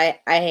 Yeah,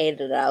 I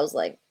hated it. I was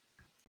like,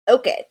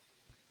 okay.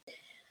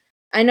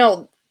 I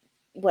know.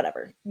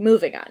 Whatever.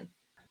 Moving on.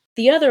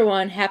 The other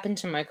one happened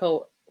to my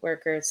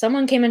coworker.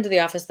 Someone came into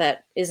the office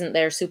that isn't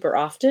there super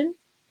often.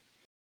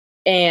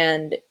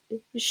 And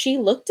she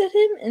looked at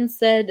him and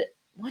said,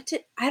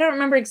 I don't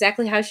remember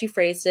exactly how she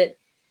phrased it.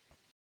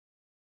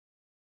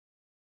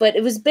 But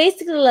it was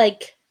basically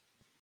like,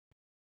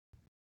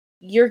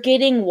 you're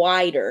getting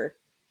wider,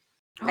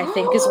 I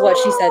think is what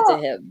she said to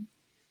him.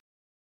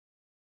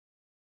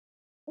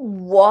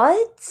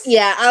 What?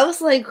 Yeah, I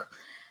was like,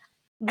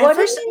 what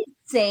an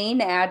insane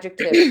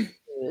adjective to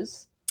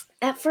use.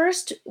 At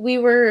first, we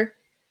were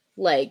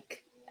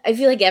like, I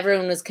feel like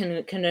everyone was kind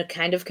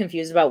of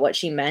confused about what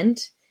she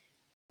meant.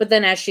 But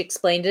then as she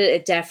explained it,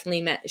 it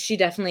definitely meant,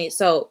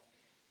 so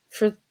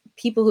for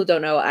people who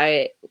don't know,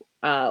 I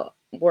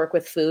work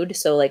with food.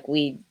 So like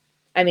we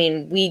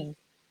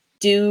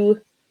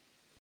do,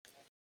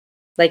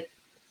 like,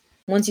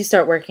 once you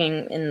start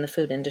working in the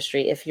food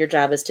industry, if your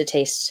job is to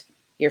taste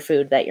your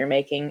food that you're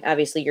making,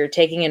 obviously you're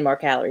taking in more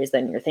calories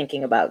than you're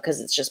thinking about because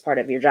it's just part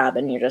of your job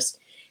and you're just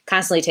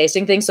constantly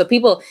tasting things. So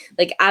people,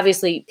 like,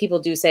 obviously people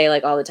do say,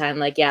 like, all the time,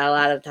 like, yeah, a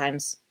lot of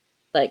times,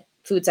 like,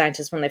 food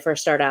scientists, when they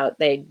first start out,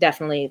 they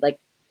definitely, like,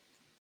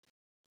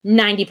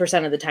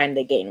 90% of the time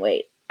they gain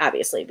weight,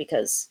 obviously,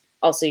 because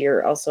also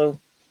you're also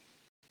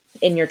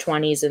in your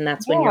 20s, and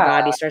that's when your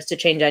body starts to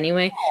change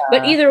anyway.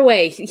 But either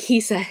way, she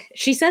said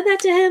that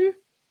to him.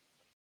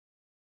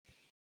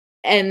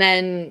 And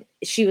then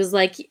she was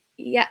like,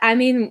 yeah, I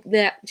mean,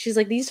 that she's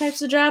like, these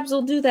types of jobs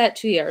will do that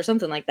to you, or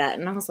something like that.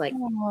 And I was like,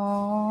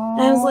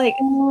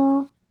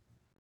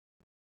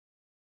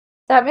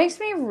 that makes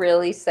me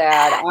really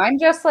sad. I'm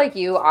just like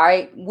you.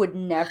 I would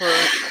never,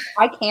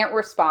 I can't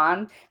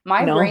respond.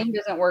 My brain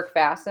doesn't work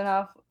fast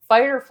enough.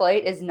 Fight or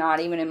flight is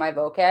not even in my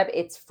vocab.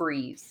 It's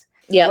freeze.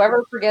 Yep.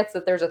 Whoever forgets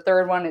that there's a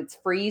third one, it's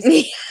freeze.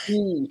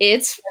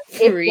 It's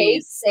freeze. If they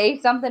say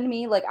something to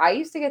me, like I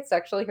used to get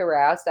sexually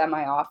harassed at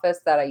my office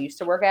that I used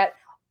to work at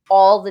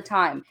all the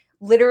time.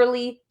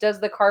 Literally, does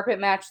the carpet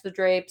match the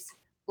drapes?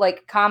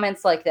 Like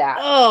comments like that.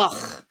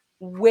 Ugh.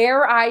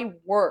 Where I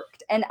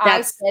worked, and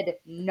I said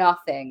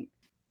nothing.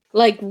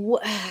 Like,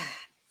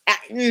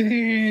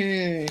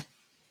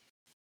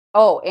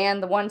 Oh,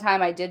 and the one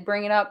time I did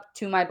bring it up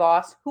to my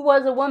boss, who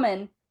was a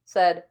woman,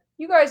 said,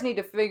 "You guys need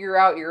to figure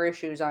out your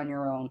issues on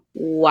your own."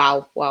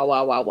 Wow.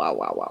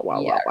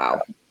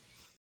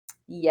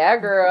 Yeah,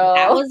 girl.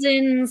 That was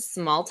in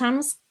small town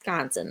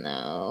Wisconsin,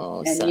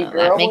 though. And so your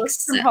girl that works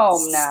makes from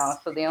home now,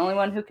 so the only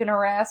one who can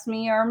harass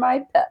me are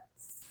my pets.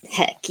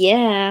 Heck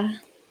yeah.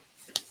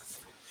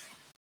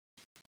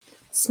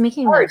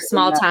 Speaking of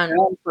small town,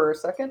 for a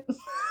second.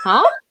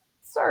 Huh?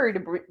 Sorry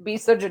to be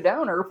such a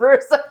downer for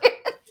a second.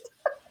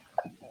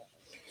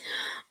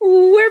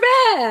 We're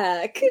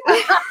back.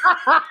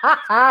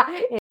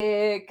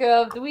 Ick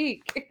of the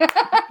week.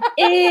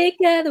 Ick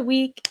of the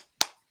week.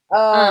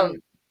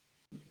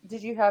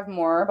 Did you have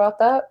more about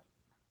that?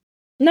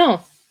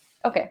 No.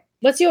 Okay.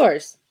 What's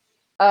yours?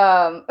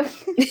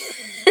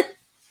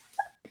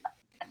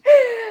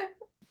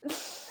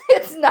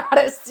 It's not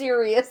as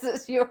serious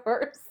as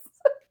yours.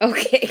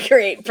 Okay,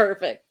 great.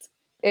 Perfect.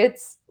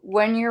 It's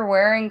when you're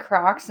wearing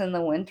Crocs in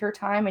the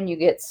wintertime and you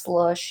get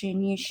slush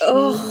in your shoes.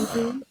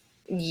 Oh,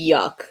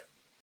 yuck.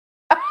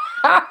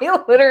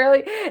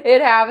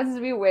 It happens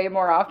to be way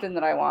more often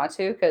than I want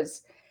to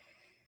because,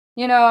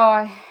 you know,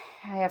 I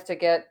have to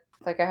get,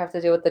 like, I have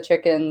to deal with the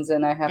chickens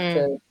and I have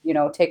to, you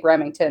know, take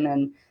Remington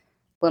and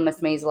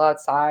Plymouth Maisel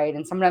outside.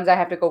 And sometimes I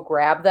have to go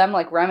grab them.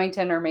 Like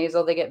Remington or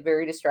Maisel, they get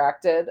very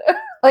distracted.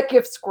 Like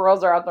if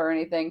squirrels are out there or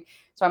anything.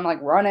 So I'm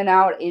like running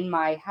out in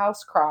my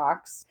house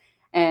Crocs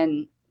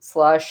and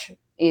slush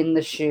in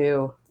the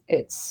shoe.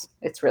 It's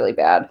really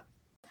bad.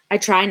 I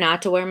try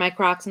not to wear my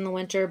Crocs in the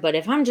winter, but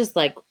if we're just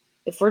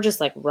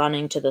like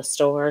running to the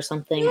store or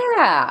something,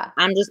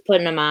 I'm just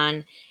putting them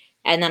on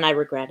and then I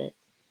regret it.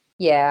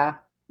 Yeah.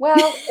 Well,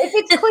 if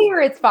it's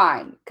clear, it's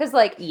fine. Because,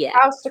 like,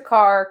 house to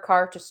car,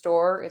 car to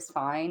store is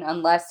fine.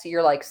 Unless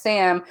you're like,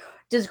 Sam,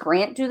 does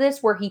Grant do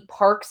this where he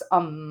parks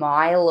a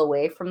mile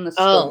away from the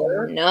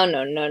store? Oh,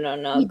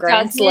 no.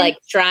 Grant's like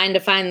trying to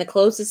find the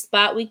closest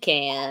spot we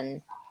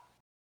can.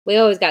 We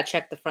always got to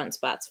check the front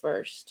spots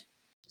first.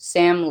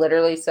 Sam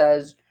literally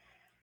says,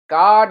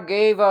 God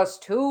gave us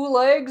 2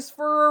 legs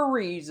for a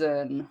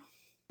reason.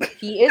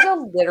 He is a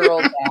literal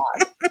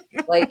dad.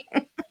 Like,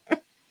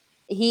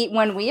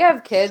 when we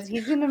have kids,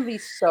 he's going to be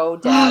so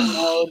dad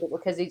mode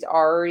because he's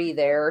already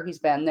there. He's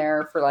been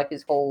there for like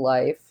his whole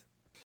life.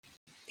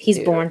 He's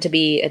born to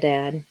be a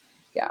dad.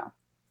 Yeah.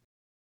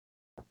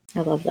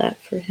 I love that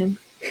for him.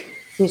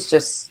 He's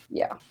just,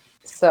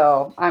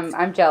 So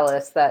I'm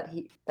jealous that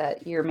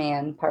your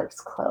man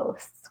parks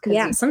close.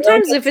 Yeah,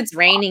 sometimes if it's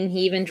raining, he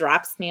even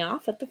drops me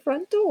off at the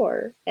front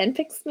door and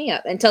picks me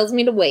up and tells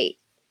me to wait.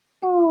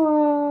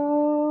 Oh,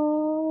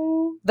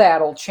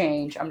 that'll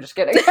change. I'm just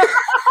kidding.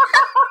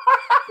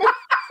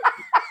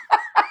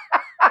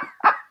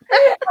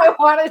 I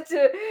wanted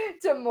to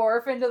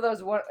morph into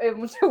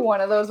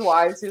one of those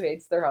wives who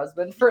hates their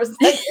husband for a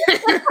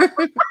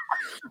second.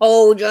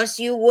 Oh, just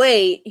you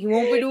wait. He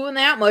won't be doing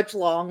that much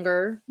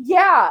longer.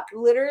 Yeah,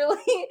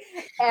 literally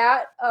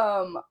at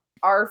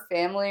our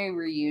family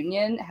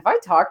reunion. Have I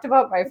talked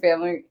about my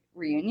family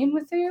reunion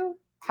with you?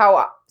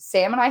 How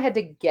Sam and I had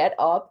to get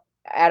up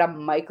at a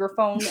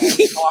microphone and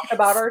talk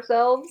about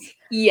ourselves?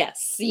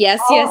 Yes. You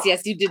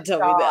did tell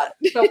me that.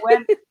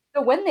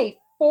 So when they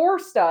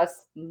forced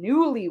us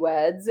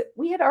newlyweds,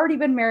 we had already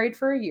been married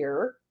for a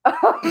year.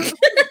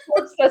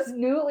 Forced us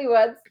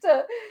newlyweds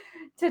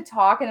to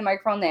talk in the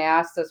microphone. They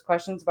asked us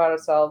questions about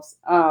ourselves.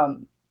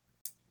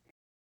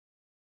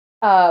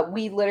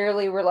 We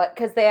literally were like,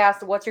 because they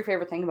asked, "What's your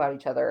favorite thing about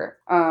each other?"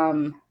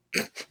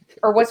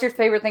 Or what's your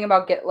favorite thing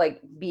about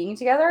being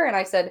together? And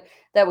I said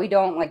that we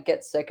don't like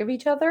get sick of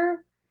each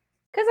other.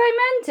 Because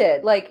I meant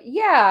it. Like,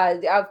 yeah,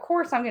 of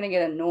course I'm going to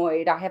get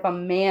annoyed. I have a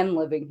man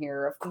living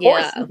here. Of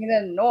course I'm going to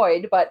get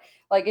annoyed. But,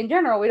 like, in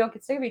general, we don't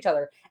get sick of each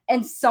other.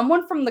 And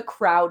someone from the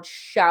crowd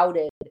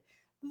shouted,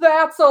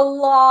 "That's a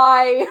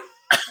lie."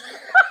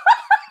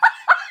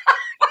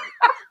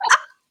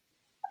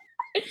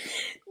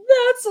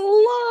 That's a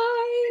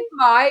lie.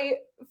 My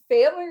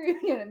family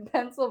reunion in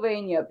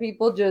Pennsylvania.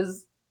 People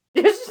just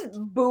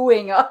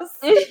booing us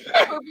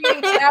for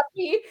being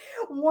happy.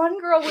 One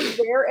girl was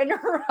there and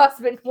her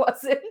husband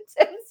wasn't,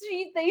 and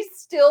they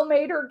still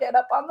made her get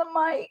up on the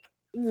mic.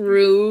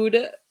 Rude.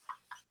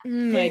 Oh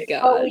my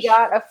gosh. But we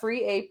got a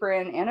free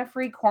apron and a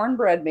free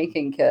cornbread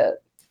making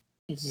kit.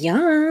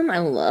 Yum. I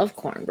love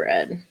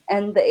cornbread.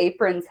 And the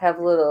aprons have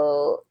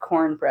little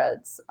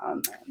cornbreads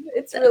on them.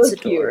 It's That's really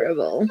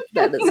adorable.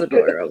 That is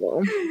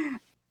adorable.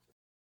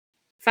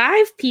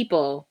 5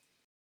 people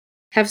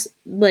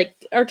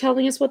are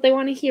telling us what they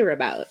want to hear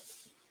about.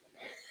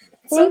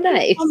 So Thank you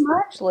nice. so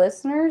much,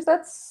 listeners.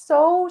 That's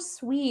so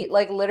sweet.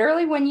 Like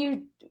literally when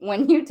you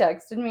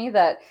texted me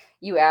that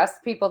you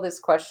asked people this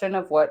question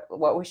of what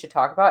we should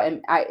talk about,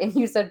 and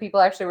you said people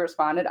actually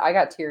responded, I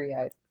got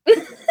teary-eyed.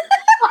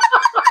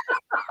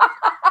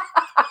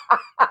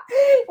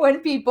 When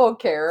people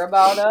care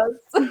about us.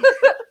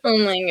 Oh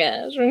my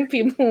gosh, when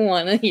people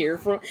want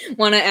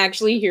to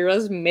actually hear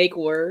us make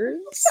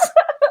words.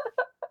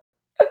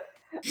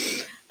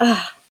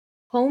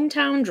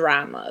 Hometown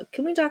drama.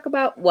 Can we talk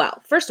about,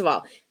 well, first of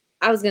all,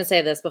 I was going to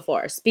say this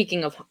before.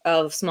 Speaking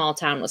of small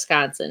town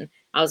Wisconsin,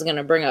 I was going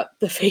to bring up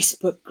the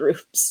Facebook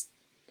groups.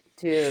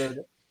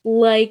 Dude.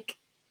 Like,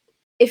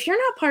 if you're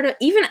not part of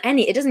even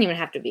any, it doesn't even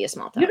have to be a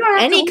small town.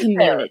 Any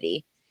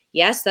community.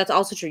 Yes, that's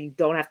also true. You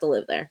don't have to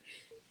live there.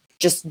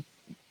 Just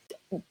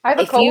I have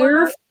a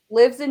coworker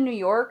lives in New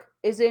York,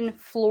 is in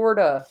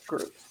Florida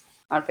groups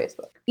on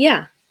Facebook.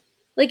 Yeah.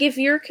 Like if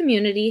your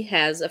community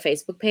has a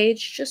Facebook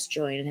page, just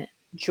join it.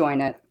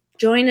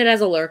 Join it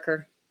as a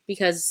lurker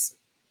because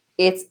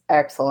it's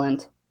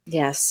excellent.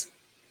 Yes.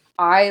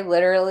 I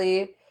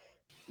literally,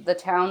 the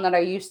town that I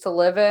used to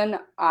live in,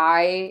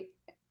 I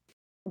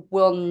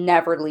will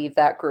never leave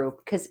that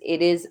group because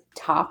it is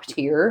top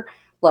tier.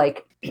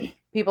 Like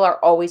people are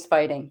always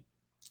fighting.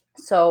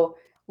 So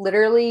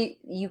literally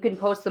you can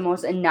post the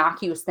most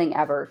innocuous thing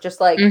ever.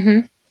 Just like,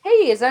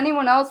 hey, is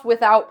anyone else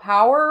without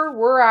power?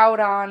 We're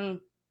out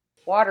on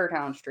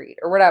Watertown Street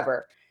or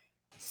whatever.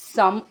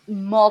 Some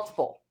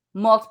multiple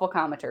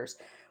commenters.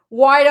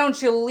 Why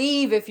don't you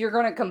leave if you're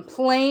going to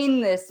complain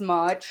this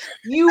much?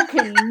 You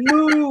can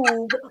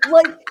move.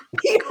 Like,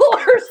 people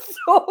are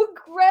so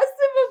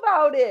aggressive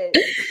about it.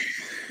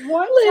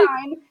 One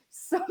time,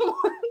 someone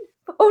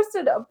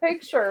posted a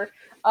picture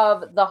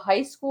of the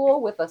high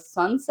school with a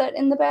sunset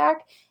in the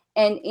back.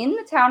 And in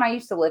the town I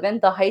used to live in,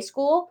 the high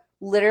school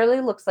literally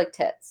looks like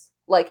tits.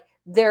 Like,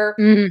 they're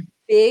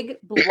big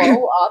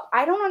blow up.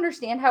 I don't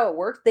understand how it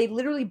works. They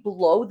literally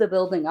blow the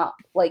building up.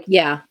 Like,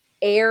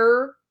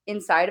 air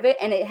inside of it,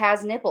 and it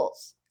has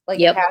nipples. Like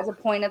it has a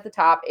point at the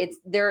top.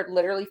 They're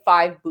literally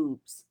 5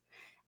 boobs.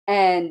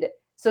 And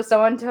so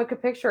someone took a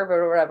picture of it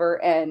or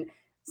whatever, and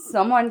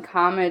someone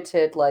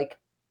commented like,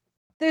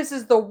 this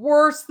is the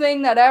worst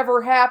thing that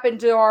ever happened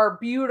to our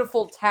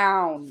beautiful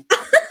town.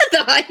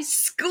 The high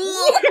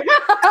school.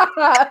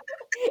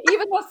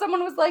 Even though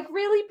someone was like,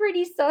 really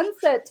pretty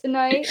sunset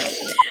tonight.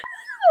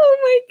 Oh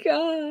my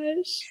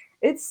gosh.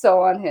 It's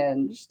so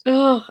unhinged.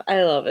 Oh,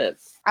 I love it.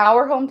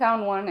 Our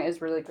hometown one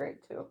is really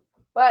great too.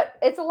 But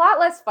it's a lot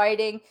less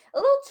fighting, a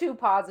little too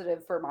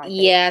positive for my taste.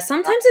 Yeah,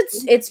 sometimes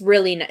it's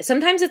really nice.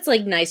 Sometimes it's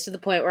like nice to the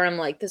point where I'm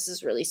like, this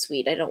is really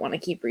sweet. I don't want to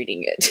keep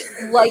reading it.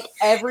 Like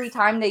every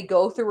time they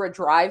go through a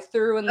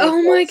drive-thru and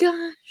oh my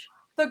gosh.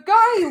 The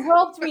guy who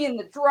helped me in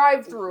the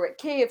drive-thru at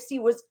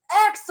KFC was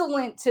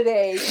excellent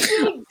today.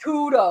 Big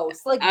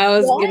kudos. Like I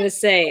was going to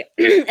say.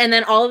 And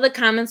then all of the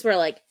comments were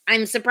like,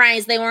 I'm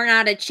surprised they weren't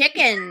out of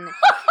chicken.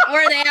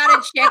 Were they out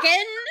of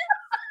chicken?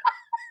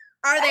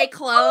 Are they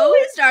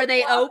closed? Are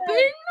they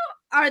open?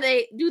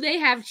 Do they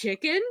have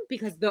chicken?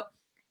 Because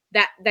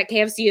that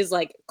KFC is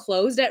like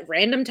closed at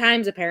random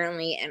times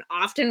apparently and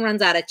often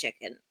runs out of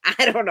chicken.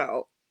 I don't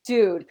know.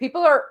 Dude,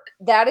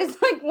 that is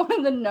like one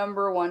of the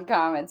number 1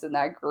 comments in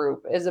that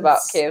group is about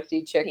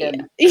KFC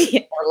chicken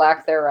or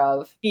lack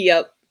thereof.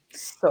 Yep.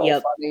 So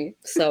funny.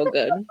 So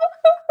good.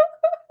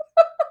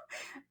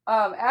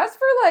 As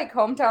for like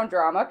hometown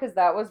drama, because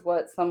that was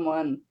what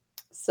someone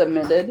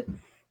submitted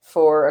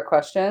for a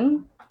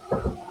question.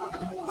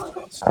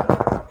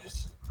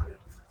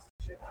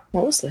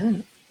 What was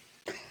that?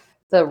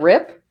 The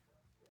rip?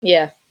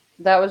 Yeah.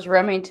 That was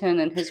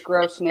Remington and his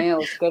gross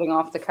nails getting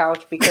off the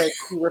couch because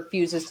he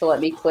refuses to let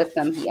me clip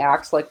them. He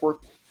acts like we're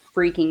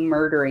freaking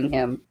murdering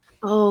him.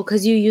 Oh,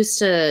 because you used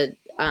to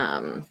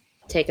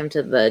take him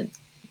to the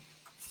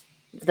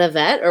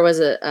vet, or was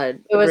it a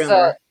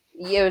groomer?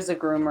 It was a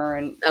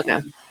groomer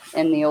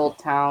in the old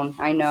town.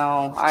 I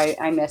know.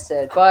 I miss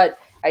it. But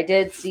I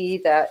did see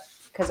that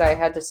because I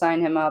had to sign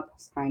him up,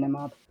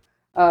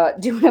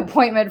 do an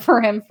appointment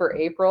for him for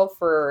April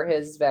for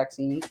his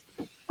vaccine.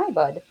 Hi,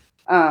 bud.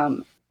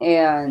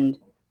 And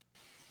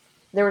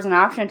there was an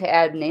option to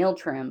add nail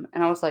trim.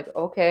 And I was like,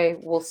 okay,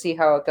 we'll see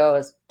how it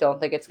goes. Don't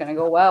think it's going to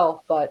go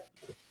well. But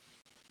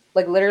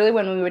like literally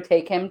when we would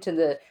take him to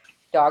the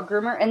dog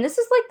groomer, and this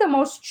is like the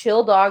most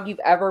chill dog you've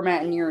ever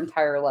met in your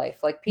entire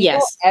life. Like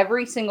people,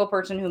 every single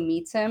person who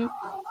meets him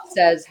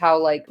says how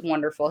like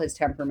wonderful his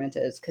temperament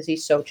is because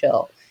he's so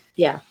chill.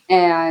 Yeah.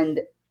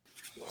 And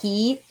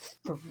he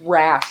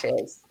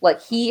thrashes.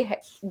 Like, he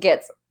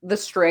gets the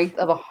strength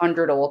of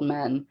 100 old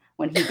men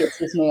when he gets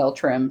his nail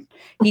trimmed.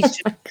 He's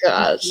just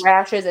Gosh.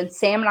 thrashes, and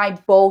Sam and I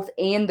both,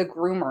 and the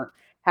groomer,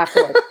 have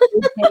to like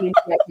hold him and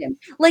check him.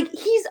 Like,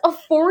 he's a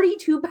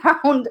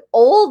 42-pound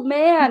old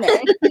man,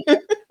 and he's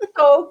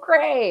so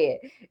cray.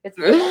 It's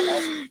He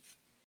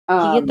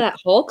get that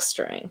Hulk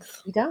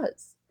strength. He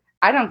does.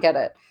 I don't get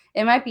it.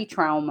 It might be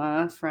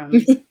trauma from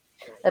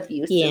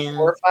abusive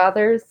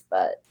forefathers,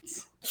 but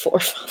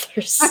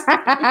forefathers.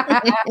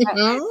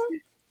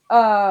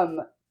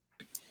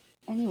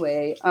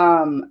 Anyway,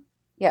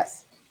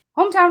 yes.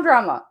 Hometown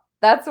drama.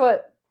 That's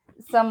what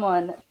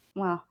someone,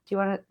 well,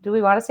 do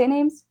we want to say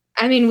names?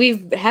 I mean,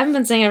 we haven't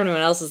been saying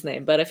everyone else's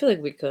name, but I feel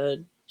like we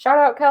could. Shout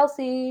out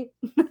Kelsey.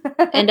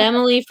 And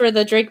Emily for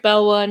the Drake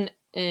Bell one,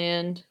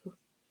 and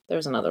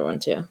there's another one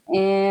too.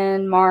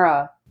 And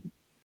Mara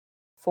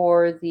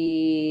for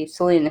the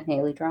Celine and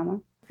Haley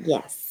drama.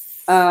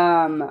 Yes.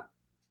 Hometown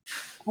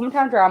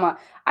drama.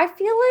 I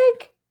feel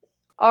like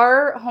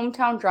our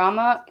hometown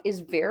drama is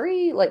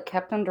very like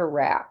kept under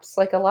wraps.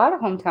 Like, a lot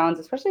of hometowns,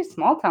 especially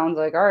small towns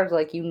like ours,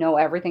 like, you know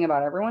everything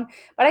about everyone.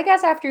 But I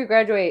guess after you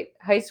graduate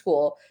high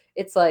school,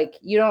 it's like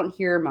you don't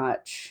hear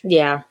much.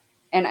 Yeah.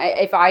 And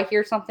if I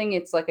hear something,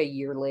 it's like a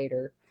year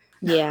later.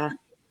 Yeah.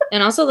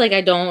 And also, like,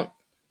 I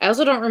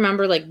also don't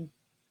remember like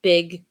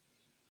big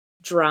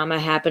drama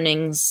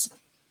happenings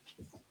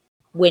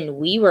when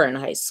we were in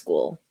high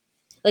school.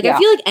 Like, I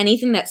feel like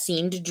anything that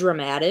seemed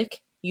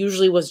dramatic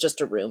usually was just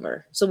a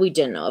rumor. So we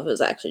didn't know if it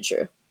was actually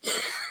true.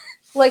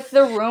 Like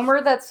the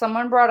rumor that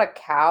someone brought a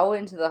cow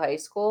into the high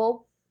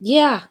school.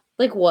 Yeah.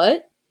 Like,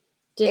 what?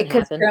 Didn't happen.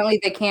 Because apparently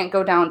they can't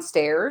go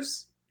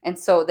downstairs. And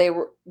so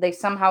they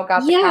somehow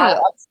got the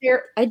cow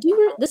upstairs.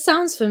 This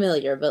sounds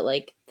familiar, but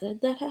like,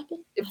 did that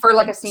happen? For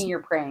like a senior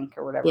prank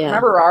or whatever. Yeah.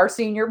 Remember our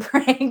senior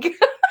prank?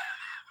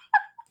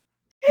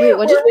 Wait,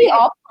 what did we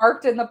all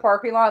parked in the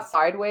parking lot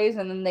sideways,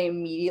 and then they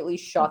immediately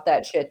shut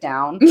that shit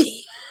down?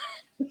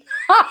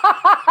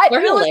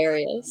 They're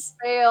hilarious.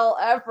 Fail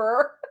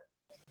ever.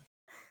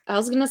 I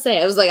was gonna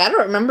say, I was like, I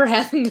don't remember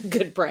having a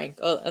good prank.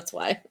 Oh, that's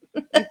why.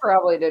 You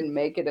probably didn't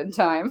make it in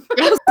time.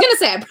 I was gonna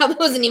say, I probably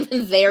wasn't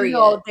even there yet.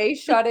 No, they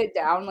shut it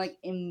down like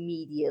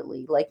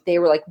immediately. Like, they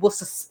were like, "We'll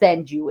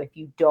suspend you if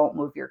you don't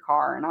move your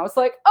car," and I was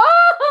like,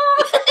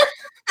 "Oh!"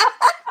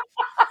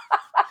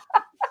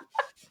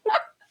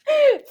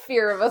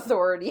 Fear of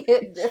authority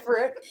hit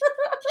different.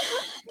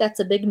 That's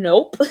a big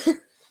nope.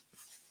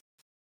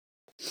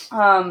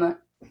 Yeah,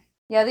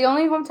 the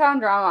only hometown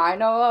drama I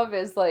know of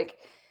is like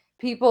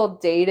people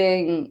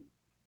dating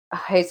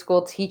high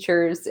school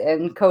teachers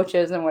and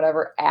coaches and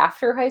whatever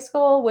after high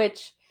school,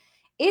 which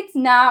it's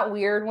not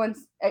weird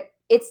once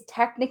it's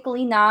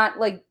technically not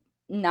like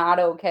not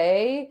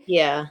okay.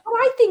 Yeah. But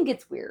I think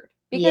it's weird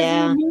because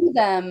Yeah. you knew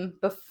them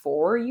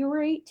before you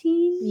were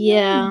 18.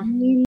 Yeah.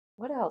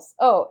 What else?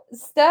 Oh,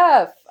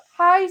 Steph.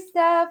 Hi,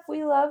 Steph.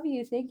 We love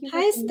you. Thank you.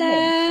 Hi,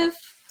 Steph.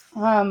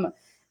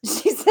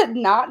 She said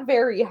not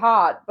very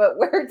hot, but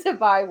where to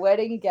buy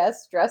wedding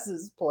guest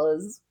dresses,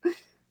 please.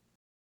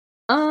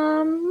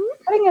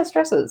 Wedding guest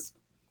dresses.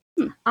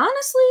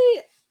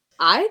 Honestly,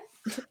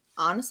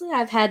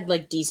 I've had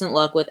like decent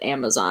luck with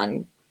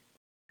Amazon.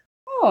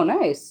 Oh,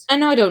 nice. I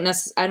know I don't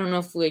know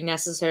if we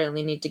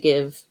necessarily need to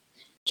give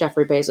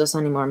Jeffrey Bezos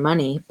any more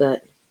money,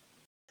 but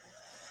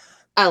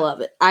I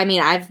love it. I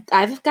mean,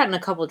 I've gotten a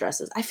couple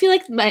dresses. I feel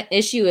like my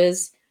issue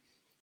is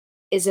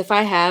if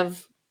I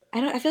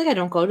feel like I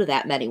don't go to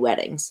that many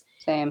weddings.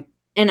 Same.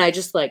 And I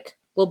just like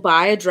will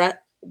buy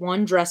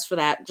one dress for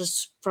that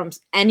just from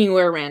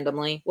anywhere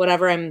randomly,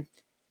 whatever I'm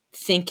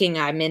thinking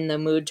I'm in the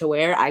mood to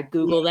wear. I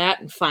Google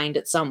that and find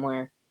it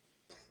somewhere.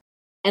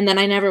 And then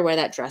I never wear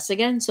that dress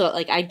again. So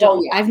like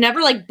I've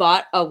never like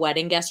bought a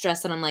wedding guest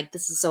dress and I'm like,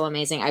 this is so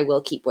amazing. I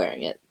will keep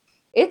wearing it.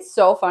 It's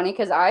so funny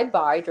because I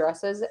buy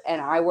dresses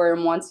and I wear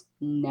them once,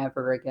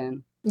 never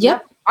again.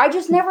 Yep. I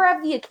just never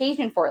have the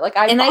occasion for it. Like,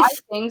 I buy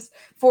things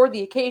for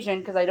the occasion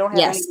because I don't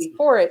have anything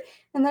for it,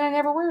 and then I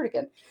never wear it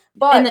again.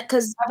 But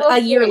because a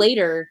year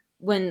later,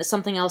 when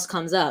something else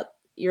comes up,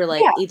 you're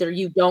like, either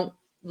you don't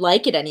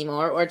like it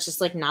anymore, or it's just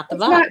like not the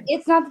vibe.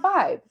 It's not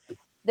the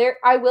vibe.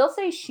 I will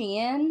say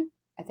Shein.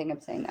 I think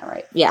I'm saying that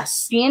right.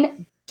 Yes,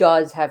 Shein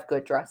does have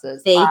good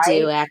dresses. They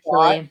do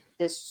actually.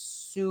 This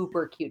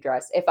super cute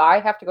dress. If I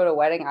have to go to a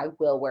wedding, I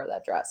will wear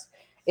that dress.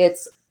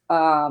 It's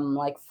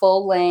like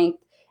full length.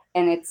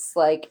 And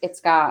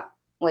it's got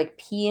like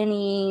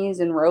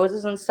peonies and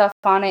roses and stuff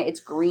on it. It's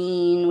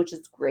green, which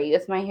is great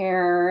with my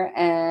hair.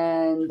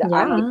 And I'm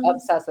like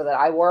obsessed with it.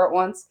 I wore it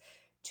once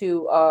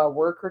to a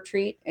work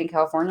retreat in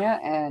California.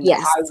 And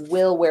I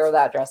will wear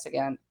that dress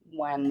again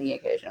when the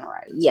occasion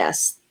arrives.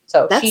 Yes.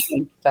 So that's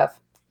Shein stuff.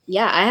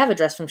 Yeah, I have a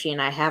dress from Shein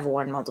I have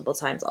worn multiple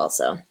times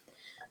also.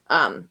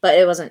 But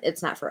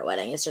it's not for a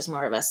wedding. It's just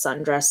more of a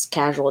sundress,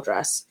 casual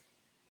dress.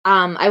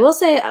 I will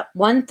say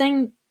one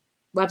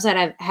website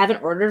I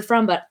haven't ordered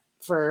from, but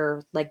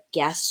for like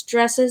guest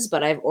dresses,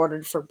 but I've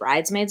ordered for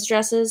bridesmaids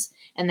dresses,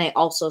 and they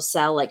also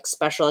sell like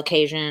special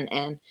occasion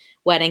and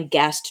wedding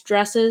guest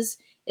dresses,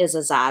 is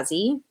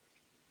Azazi.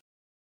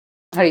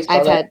 How do you spell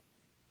I've that? had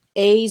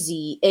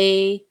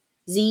Azazie.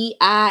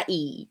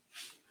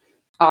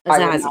 Oh, I would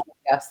Azazi. not have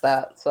guessed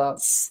that. So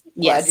glad you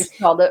Yes.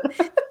 spelled it.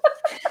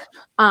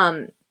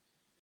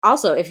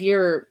 Also, if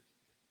you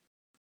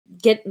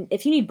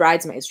need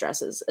bridesmaids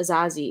dresses,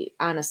 Azazi,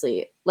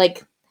 honestly,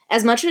 like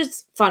as much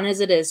as fun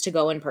as it is to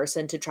go in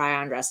person to try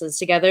on dresses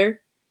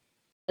together,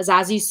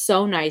 Azazi's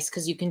so nice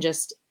because you can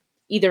just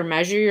either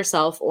measure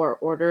yourself or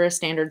order a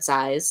standard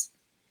size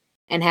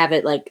and have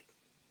it like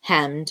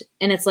hemmed.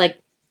 And it's like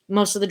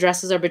most of the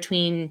dresses are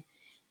between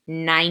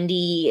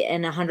 $90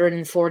 and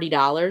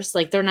 $140.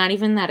 Like they're not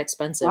even that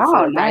expensive for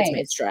Wow, a nice.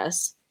 bridesmaid's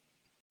dress.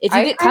 If I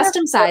you get kind of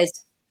custom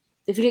sized,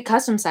 if you get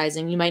custom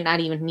sizing, you might not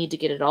even need to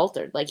get it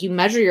altered. Like you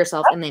measure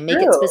yourself and they make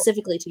it true.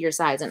 specifically to your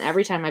size. And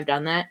every time I've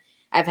done that,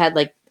 I've had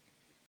like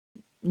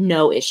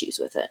no issues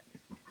with it.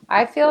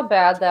 I feel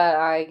bad that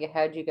I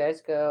had you guys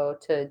go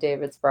to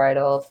David's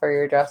Bridal for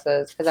your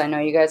dresses because I know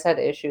you guys had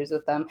issues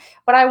with them.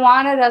 But I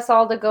wanted us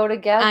all to go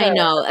together. I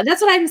know.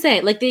 That's what I'm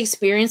saying. Like the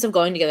experience of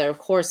going together, of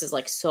course, is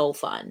like so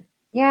fun.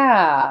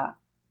 Yeah.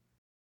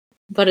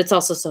 But it's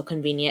also so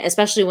convenient,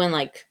 especially when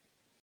like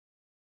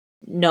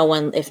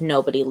if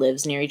nobody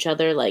lives near each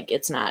other, like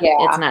it's not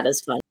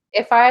as fun.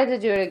 If I had to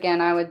do it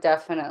again, I would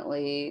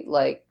definitely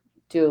like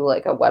do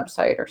like a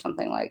website or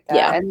something like that.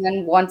 Yeah. And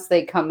then once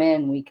they come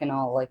in, we can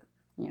all like,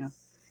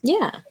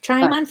 Yeah,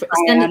 try them on.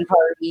 try-on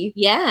party.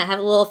 Yeah, have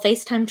a little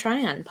FaceTime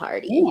try-on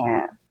party.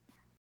 Yeah.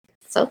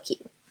 So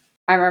cute.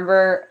 I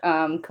remember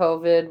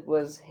COVID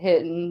was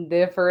hitting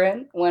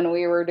different when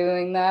we were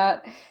doing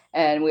that,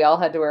 and we all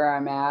had to wear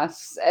our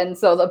masks. And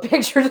so the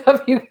pictures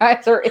of you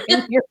guys are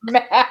in your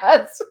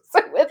masks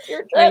with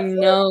your dresses. I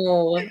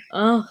know.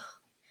 Oh,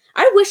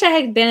 I wish I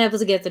had been able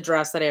to get the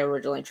dress that I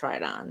originally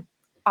tried on.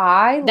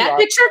 That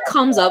picture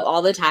comes up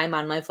all the time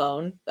on my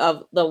phone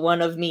of the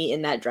one of me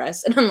in that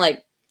dress, and I'm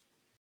like,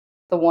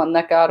 the one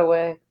that got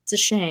away. It's a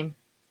shame.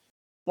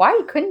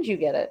 Why couldn't you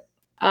get it?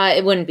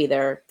 It wouldn't be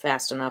there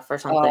fast enough or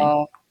something.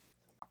 Oh.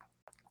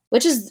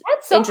 Which is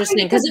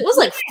interesting because it was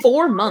like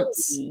 4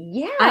 months.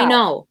 Yeah. I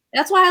know.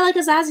 That's why I like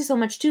Azazi so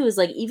much too, is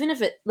like even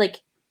if it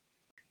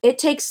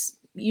takes,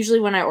 usually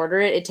when I order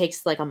it, it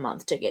takes like a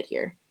month to get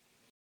here.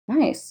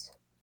 Nice.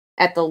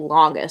 At the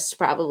longest,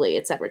 probably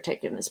it's ever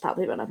taken is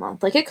probably been a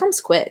month. Like it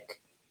comes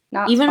quick.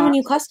 Not even fun. When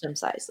you custom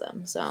size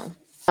them. So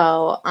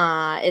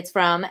it's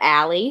from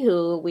Allie,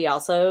 who we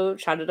also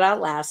shouted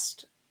out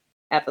last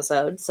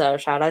episode. So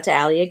shout out to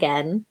Allie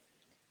again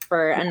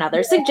for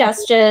another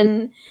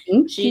suggestion.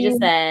 She just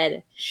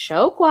said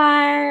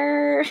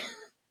Showchoir.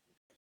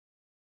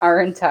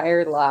 Our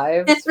entire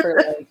lives for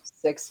like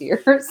 6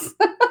 years.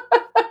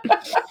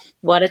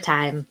 What a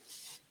time.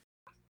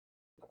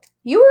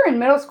 You were in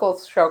middle school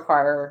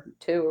Showchoir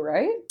too,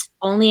 right?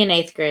 Only in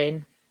 8th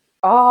grade.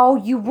 Oh,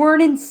 you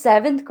weren't in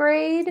 7th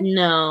grade?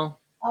 No.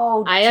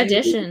 Oh, I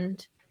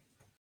auditioned.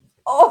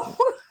 Oh,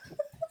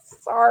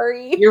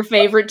 sorry. Your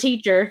favorite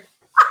teacher.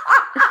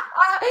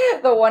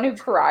 The one who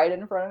cried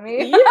in front of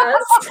me.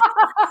 Yes.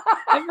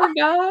 I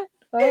forgot.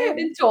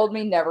 And told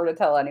me never to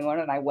tell anyone,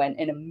 and I went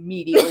and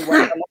immediately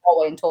went down the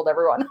hallway and told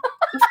everyone. Of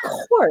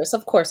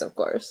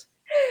course.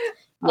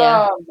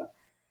 Yeah.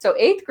 So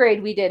 8th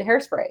grade, we did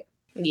Hairspray.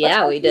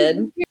 Yeah, we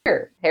did.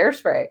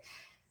 Hairspray.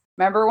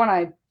 Remember when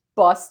I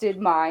busted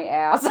my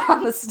ass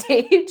on the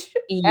stage?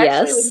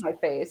 Yes. Actually, with my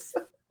face.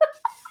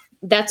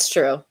 That's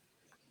true.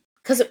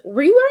 Because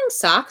were you wearing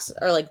socks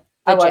or like?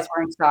 I was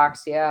wearing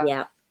socks. Yeah.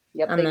 Yeah.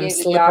 Yep. And they then gave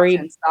slippery me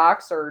the option,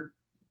 socks or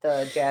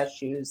the jazz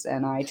shoes,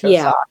 and I chose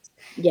socks.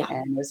 Yeah.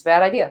 And it was a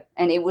bad idea,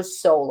 and it was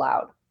so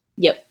loud.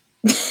 Yep.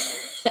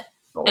 So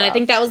and I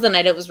think that was the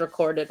night it was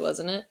recorded,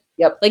 wasn't it?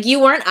 Yep. Like you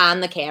weren't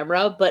on the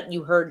camera, but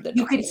you heard the noise.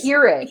 You could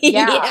hear it.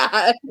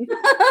 Yeah.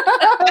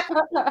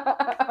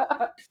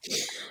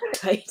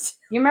 Right.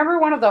 You remember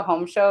one of the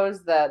home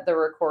shows that the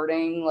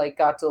recording like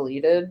got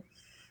deleted?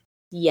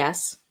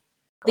 Yes.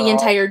 Girl.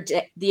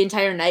 The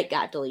entire night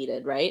got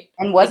deleted, right?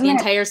 And wasn't like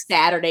the entire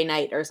Saturday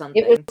night or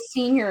something? It was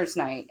seniors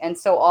night, and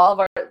so all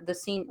of the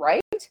scene,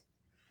 right?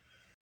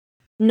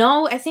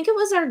 No, I think it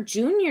was our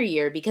junior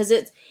year because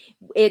it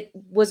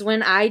was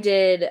when I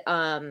did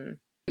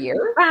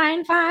year.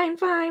 Fine,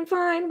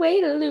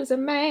 way to lose a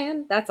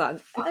man. That's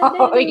on.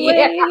 Oh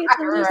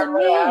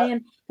yeah,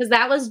 because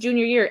that was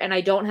junior year, and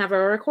I don't have a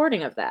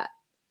recording of that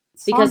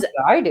because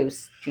I do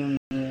junior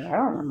year. I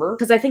don't remember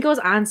because I think it was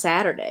on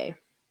Saturday.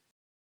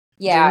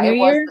 Yeah, junior it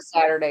was the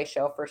Saturday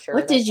show for sure.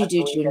 What did you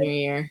do junior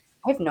year?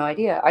 I have no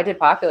idea. I did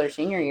Popular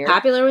senior year.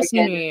 Popular was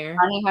senior year.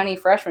 Honey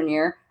freshman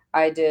year.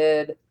 I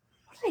did.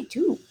 What did I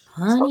do?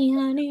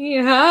 Honey,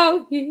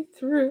 how he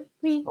threw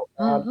me.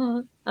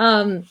 So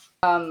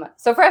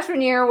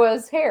freshman year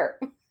was hair.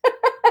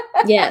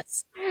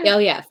 Yes. Oh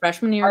yeah,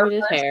 freshman year we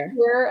did hair.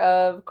 Year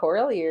of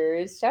Coral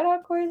Ears. Shout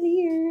out Coral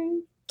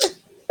Ears.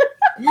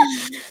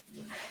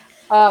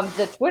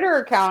 The Twitter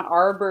account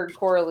Arbor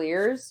Coral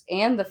Ears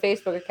and the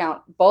Facebook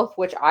account, both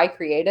which I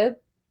created.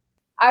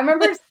 I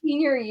remember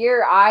senior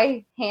year,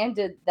 I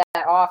handed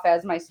that off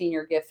as my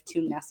senior gift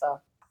to Nessa.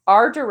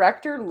 Our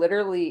director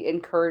literally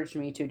encouraged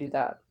me to do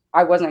that.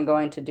 I wasn't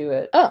going to do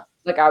it. Oh.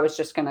 Like I was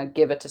just gonna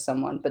give it to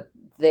someone, but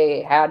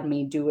they had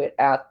me do it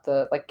at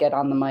the get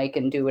on the mic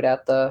and do it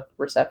at the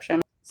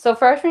reception. So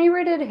freshman year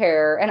we did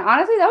hair, and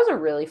honestly, that was a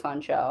really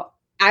fun show.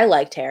 I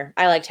liked hair.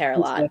 I liked hair a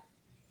lot.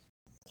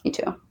 Me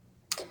too.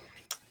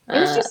 It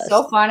was just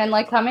so fun, and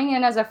like coming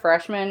in as a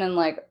freshman, and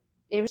like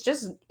it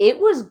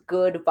was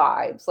good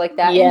vibes. Like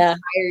that entire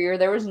year,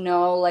 there was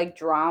no like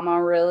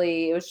drama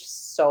really. It was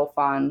just so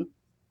fun.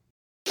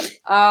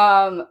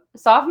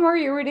 Sophomore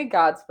year we did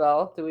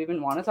Godspell. Do we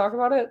even want to talk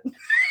about it?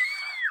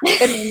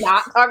 Can we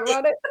not talk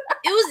about it?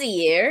 It was a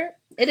year.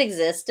 It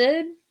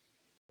existed.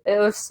 It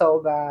was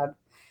so bad.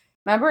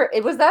 Remember,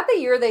 it was that the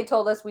year they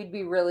told us we'd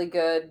be really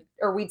good,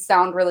 or we'd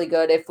sound really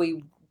good if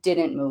we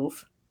didn't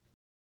move.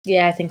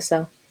 Yeah, I think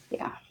so.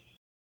 Yeah.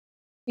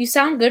 You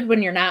sound good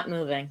when you're not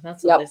moving.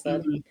 That's what they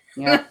said.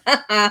 Mm-hmm.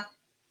 Yeah.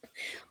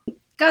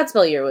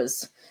 Godspell year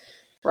was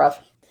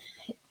rough.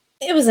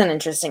 It was an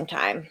interesting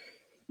time.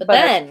 But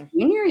then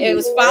it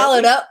was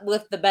followed up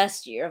with the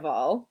best year of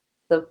all.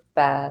 The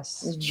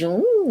best.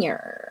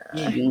 Junior.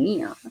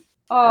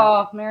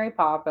 Oh, Mary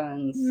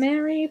Poppins.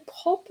 Mary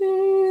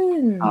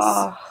Poppins.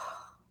 Oh,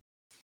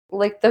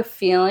 like the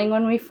feeling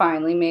when we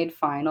finally made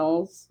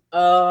finals.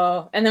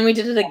 Oh, and then we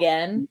did it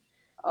again.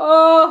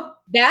 Oh,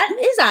 that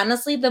is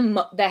honestly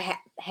the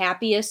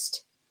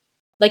happiest,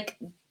 like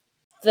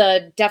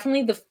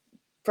definitely the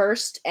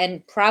first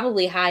and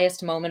probably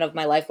highest moment of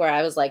my life where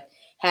I was like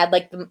had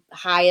like the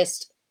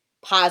highest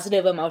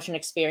positive emotion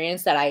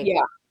experience that I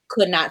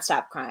could not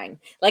stop crying.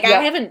 Like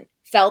I haven't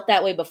felt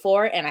that way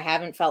before, and I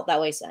haven't felt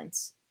that way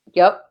since.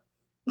 Yep.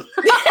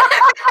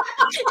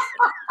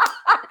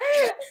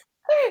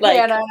 Like,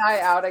 Hannah and I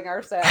outing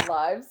our sad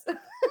lives.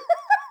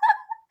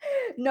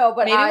 No,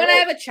 but maybe when I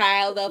have a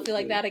child, I'll feel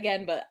like that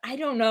again. But I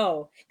don't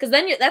know, because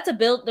then that's a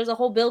build. There's a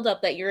whole build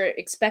up that you're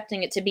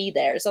expecting it to be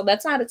there, so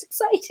that's not as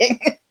exciting.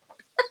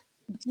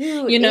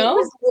 Dude, you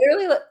know,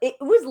 it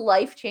was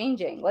life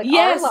changing. Like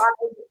our lives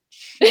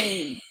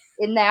changed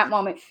in that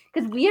moment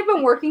because we have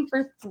been working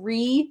for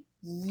 3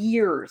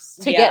 years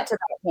to get to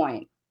that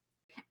point,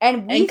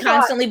 and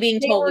constantly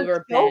being told we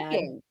were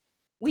joking.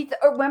 Bad.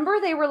 Remember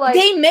they were like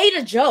they made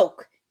a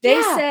joke.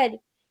 They said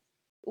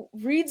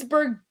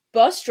Reedsburg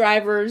bus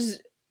drivers.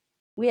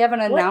 We have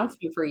an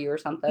announcement for you or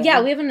something.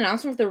 Yeah, we have an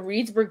announcement for the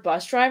Reedsburg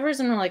bus drivers,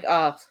 and we're like,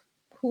 oh,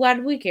 why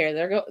do we care?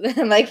 They're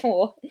like,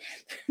 well,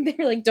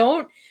 they're like,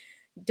 don't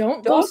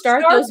go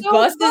start those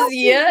buses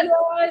yet. And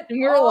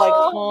we were like,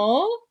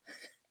 huh?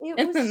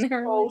 It was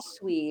so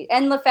sweet.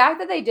 And the fact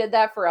that they did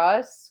that for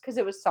us, because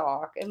it was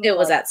SOC. It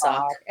was at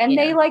SOC. And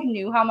they like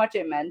knew how much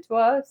it meant to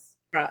us.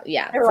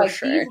 Yeah, they're for like,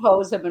 sure. These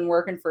hoes have been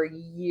working for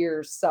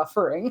years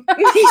suffering.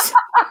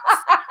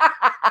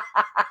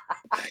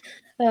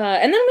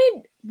 And then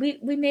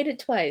we made it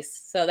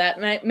twice. So that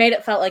made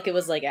it felt like it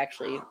was like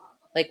actually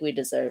like we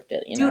deserved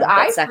it. Dude,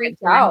 I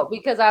freaked out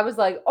because I was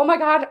like, oh my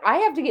God, I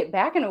have to get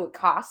back into a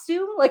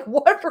costume? Like,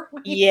 what are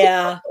we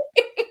doing?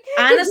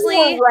 Honestly,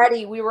 we were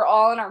ready. We were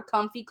all in our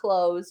comfy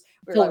clothes.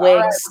 We were like, all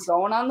right, we're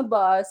going on the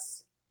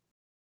bus.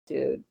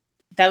 Dude.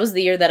 That was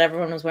the year that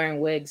everyone was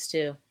wearing wigs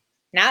too.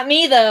 Not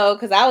me though,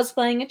 because I was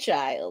playing a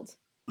child.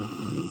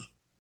 I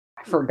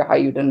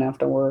forgot you didn't have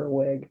to wear a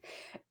wig.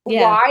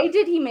 Yeah. Why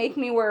did he make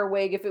me wear a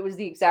wig if it was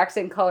the exact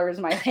same color as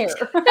my hair?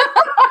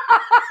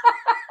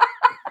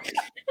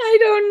 I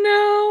don't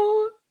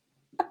know.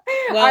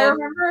 Well, I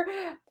remember.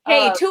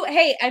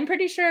 Hey, I'm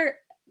pretty sure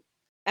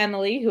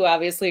Emily, who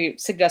obviously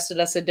suggested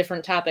us a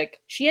different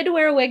topic, she had to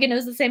wear a wig and it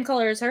was the same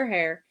color as her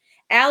hair.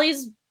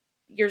 Allie's,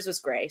 yours was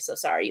gray, so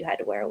sorry you had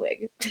to wear a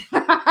wig. She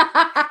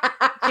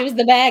was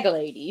the bag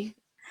lady.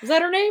 Was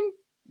that her name?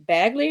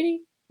 Bag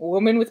lady?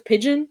 Woman with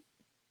pigeon?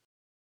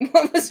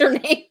 What was her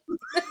name?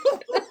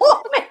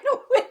 Woman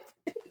with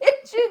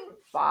pigeon.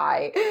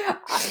 Bye.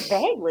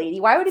 Bag lady?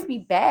 Why would it be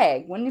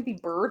bag? Wouldn't it be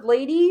bird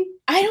lady?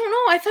 I don't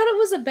know. I thought it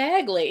was a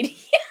bag lady.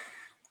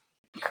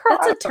 Girl,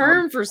 that's a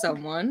term for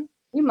someone.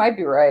 You might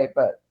be right,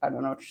 but I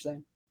don't know what you're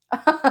saying.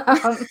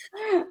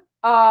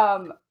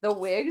 The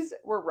wigs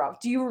were rough.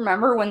 Do you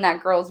remember when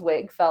that girl's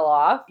wig fell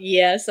off?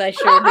 Yes, I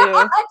sure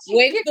do.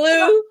 Wig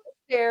flew.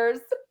 Stairs.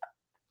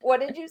 What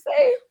did you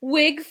say?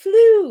 Wig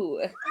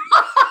flew.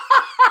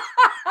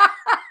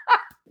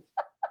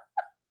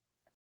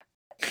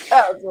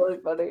 That was really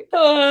funny.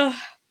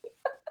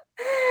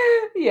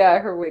 Yeah,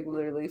 her wig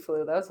literally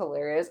flew. That was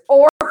hilarious.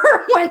 Or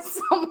when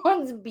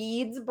someone's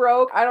beads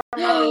broke. I don't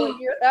remember what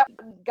year that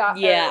got.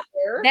 Yeah,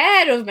 that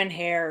had to have been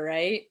hair,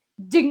 right?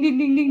 Ding, ding,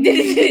 ding, ding,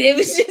 ding. It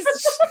was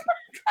just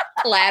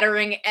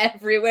clattering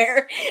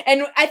everywhere.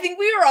 And I think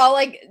we were all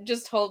like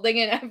just holding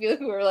it. I feel like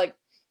we were like.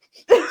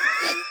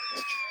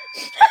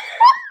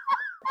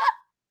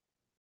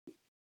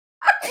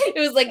 It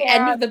was like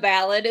end of the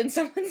ballad, and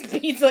someone's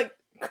beads like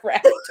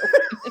cracked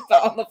and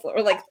fell on the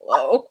floor like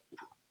hello.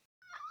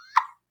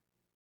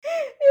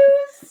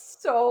 It was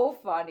so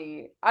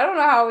funny. I don't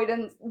know how we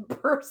didn't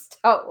burst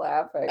out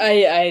laughing.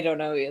 I don't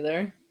know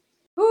either.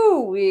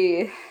 Ooh,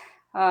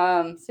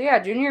 so yeah,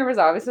 junior year was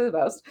obviously the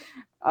best.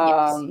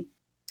 Yes.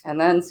 And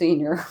then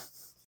senior.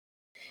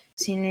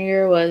 Senior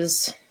year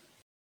was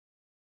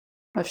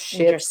a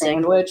shit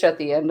Interesting. sandwich at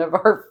the end of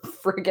our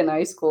freaking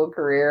high school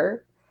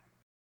career.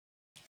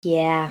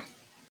 Yeah.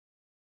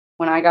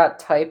 When I got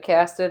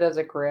typecasted as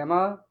a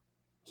grandma,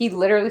 he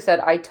literally said,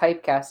 I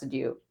typecasted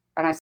you.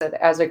 And I said,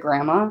 as a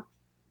grandma?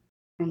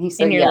 And he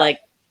said, And you're yeah. like,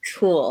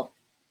 cool.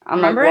 I'm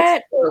remember like,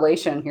 what's the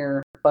correlation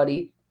here,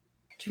 buddy?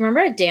 Do you remember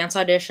at dance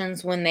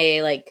auditions when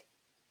they like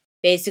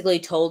basically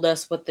told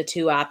us what the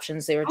two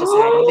options they were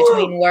deciding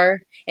between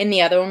were, and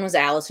the other one was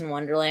Alice in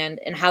Wonderland,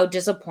 and how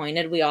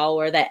disappointed we all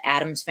were that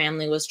Addams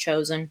Family was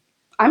chosen?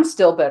 I'm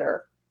still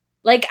bitter.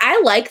 Like, I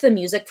like the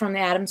music from the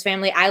Addams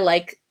Family. I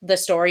like the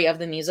story of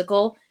the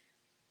musical.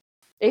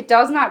 It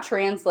does not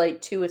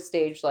translate to a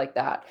stage like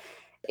that.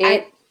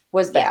 It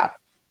was bad.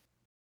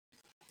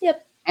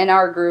 Yep. And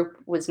our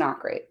group was not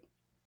great.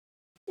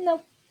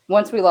 Nope.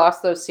 Once we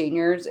lost those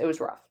seniors, it was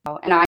rough.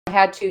 And I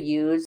had to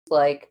use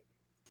like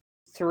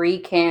 3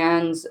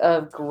 cans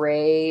of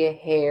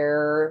gray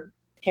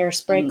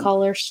hairspray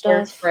color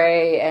stuff.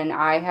 Hairspray, and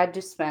I had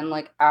to spend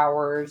like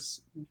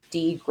hours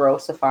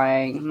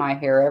degrossifying my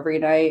hair every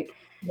night.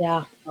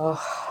 Yeah.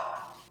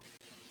 Oh,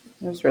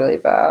 it was really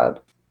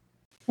bad.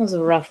 It was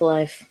a rough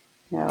life.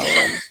 No.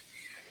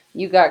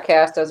 You got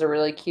cast as a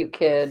really cute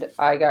kid.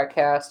 I got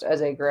cast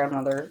as a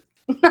grandmother.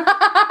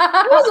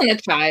 I wasn't a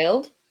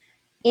child.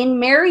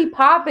 In Mary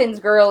Poppins,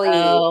 girly.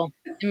 Oh,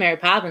 in Mary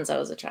Poppins, I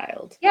was a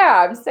child.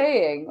 Yeah, I'm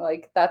saying,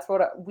 like, that's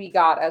what we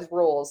got as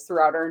roles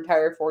throughout our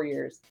entire 4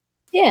 years.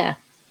 Yeah.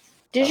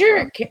 Did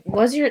your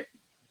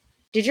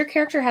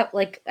character have,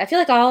 like, I feel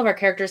like all of our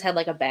characters had,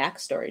 like, a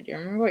backstory. Do you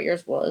remember what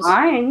yours was?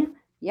 Mine?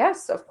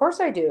 Yes, of course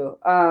I do.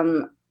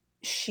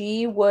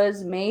 She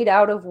was made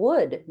out of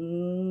wood.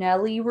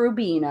 Nellie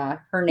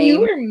Rubina, her name.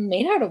 You were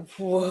made out of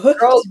wood?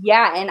 Girl,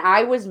 yeah, and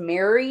I was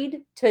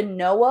married to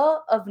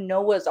Noah of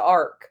Noah's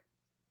Ark.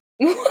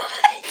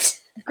 What?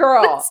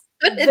 Girl.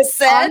 It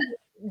said?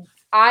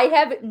 I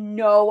have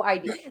no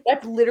idea.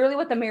 That's literally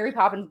what the Mary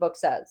Poppins book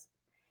says.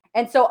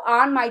 And so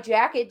on my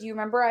jacket, do you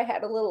remember I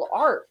had a little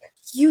ark?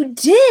 You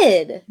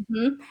did.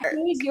 Mm-hmm.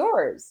 Who's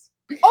yours?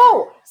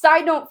 Oh,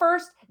 side note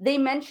first, they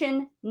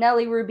mention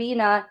Nellie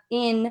Rubina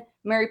in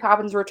Mary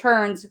Poppins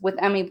Returns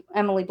with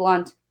Emily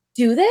Blunt.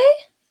 Do they?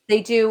 They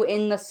do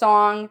in the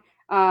song.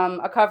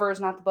 A cover is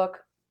not the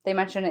book. They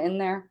mention it in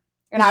there.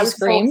 And I was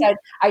so excited.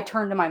 I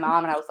turned to my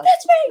mom and I was like,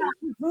 that's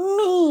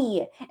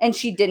me. And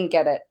she didn't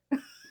get it.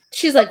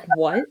 She's like,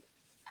 what?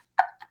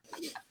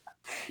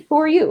 Who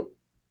are you?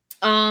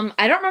 I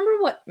don't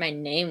remember what my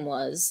name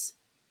was.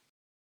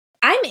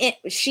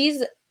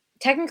 She's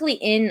technically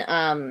in,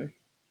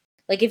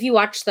 like, if you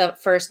watch the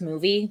first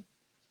movie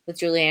with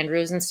Julie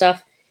Andrews and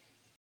stuff,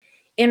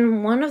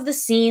 in one of the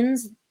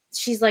scenes,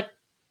 she's like,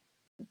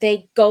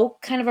 they go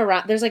kind of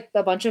around, there's like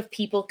a bunch of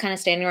people kind of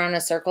standing around in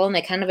a circle and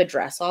they kind of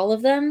address all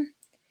of them.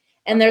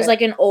 And there's like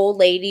an old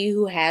lady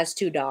who has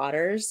 2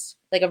 daughters,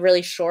 like a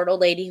really short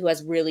old lady who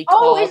has really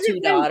tall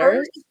 2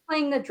 daughters.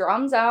 Playing the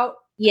drums out?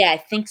 Yeah, I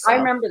think so. I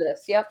remember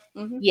this. Yep.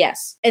 Mm-hmm.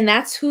 Yes. And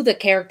that's who the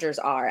characters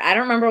are. I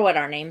don't remember what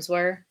our names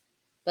were,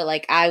 but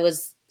like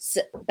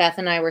Beth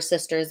and I were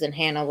sisters and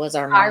Hannah was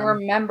our mom. I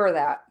remember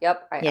that.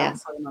 Yep. I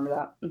absolutely remember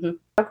that. Mm-hmm.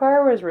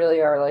 Showchoir was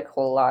really our like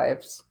whole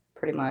lives,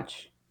 pretty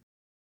much.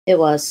 It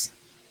was.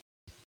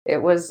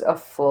 It was a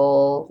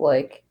full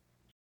like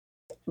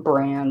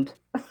brand.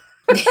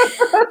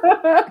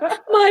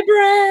 My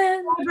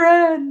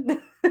brand.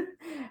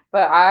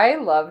 But I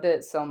loved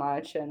it so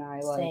much, and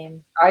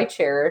I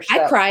cherish.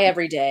 I cry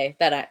every day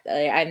that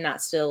I'm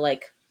not still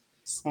like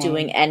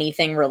doing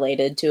anything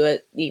related to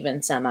it,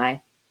 even semi.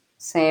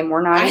 Same.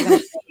 We're not even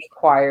in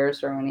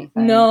choirs or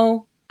anything.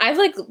 No, I've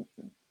like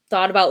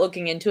thought about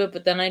looking into it,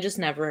 but then I just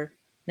never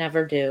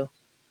do.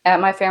 At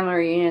my family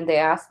reunion, they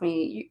asked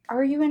me,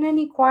 "Are you in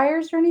any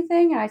choirs or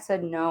anything?" And I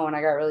said no, and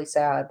I got really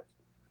sad.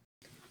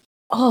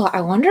 Oh,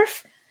 I wonder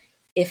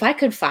if I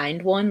could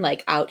find one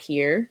like out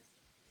here,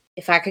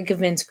 if I could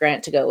convince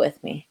Grant to go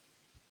with me.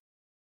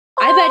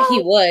 Oh. I bet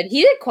he would.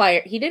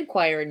 He did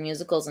choir and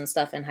musicals and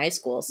stuff in high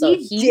school. So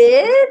he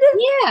did?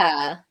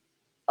 Yeah.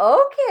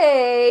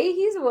 Okay.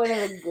 He's one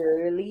of the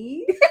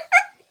girlies.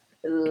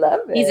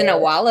 Love it. He's an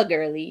Awala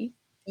girly.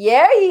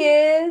 Yeah, he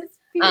is.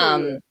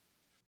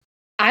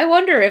 I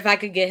wonder if I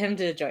could get him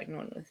to join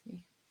one with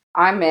me.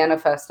 I'm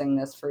manifesting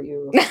this for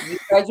you. You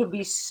guys would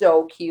be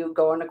so cute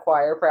going to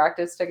choir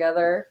practice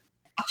together.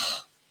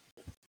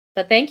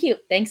 But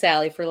thanks,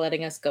 Allie, for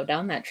letting us go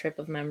down that trip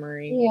of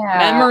memory. Yeah.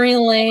 Memory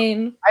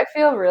lane. I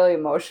feel really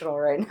emotional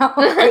right now.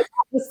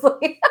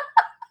 Honestly.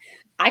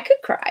 I could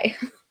cry.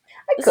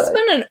 This has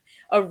been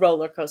a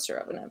roller coaster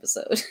of an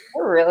episode. It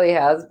really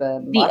has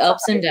been. The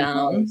ups and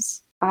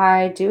downs.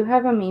 I do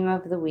have a meme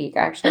of the week.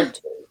 I actually have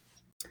 2.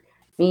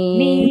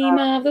 Meme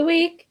of the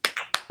week.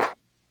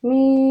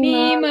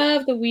 Meme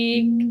of the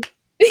week.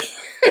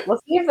 We'll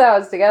see if that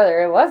was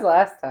together. It was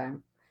last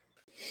time.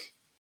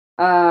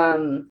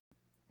 I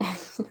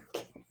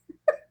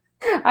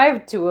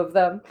have 2 of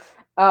them.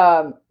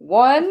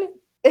 One,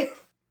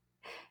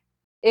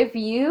 if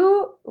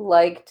you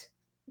liked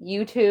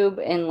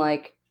YouTube in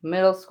like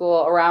middle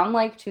school around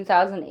like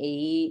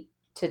 2008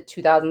 to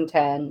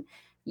 2010,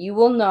 you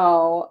will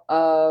know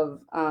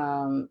of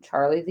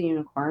Charlie the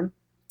Unicorn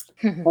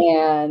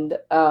and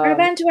Our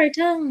band to our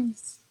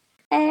tongues.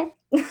 and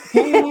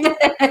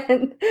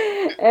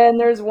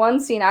there's one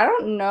scene, I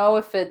don't know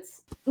if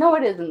it's, no,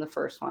 it is in the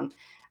first one,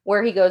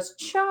 where he goes,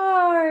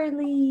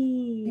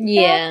 Charlie,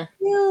 Yeah. that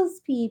kills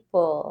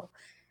people.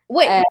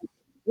 Wait. And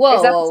Whoa,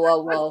 is that whoa, the whoa,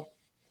 second one? whoa.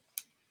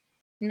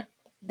 No,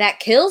 that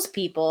kills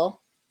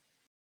people.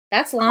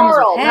 That's llamas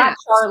Carl, with not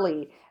hats.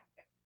 Charlie.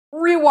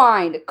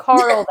 Rewind.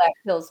 Carl that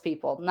kills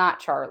people, not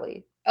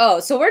Charlie. Oh,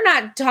 so we're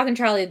not talking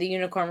Charlie the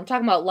Unicorn. We're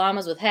talking about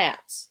llamas with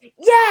hats.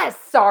 Yes,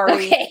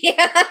 sorry. Okay.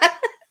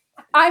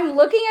 I'm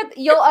looking at,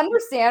 you'll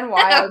understand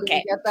why I Okay.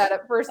 didn't get that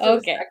at first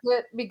Okay. a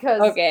second,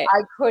 because Okay.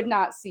 I could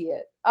not see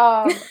it.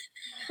 So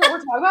we're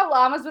talking about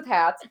llamas with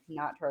hats,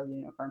 not Charlie the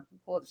Unicorn.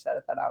 We'll just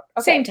edit that out.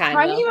 Okay. Same time,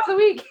 My though. email of the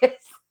week is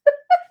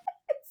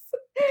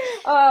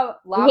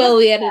Will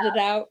we edit it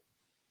out?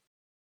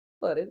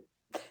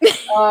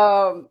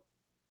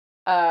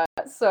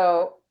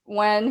 So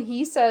when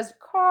he says,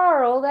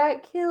 Carl,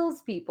 that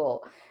kills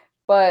people,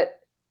 but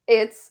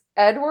it's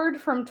Edward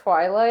from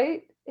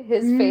Twilight,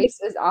 his face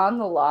is on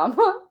the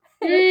llama,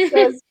 and it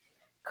says,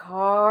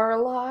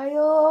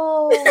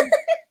 Carlisle.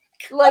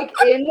 Like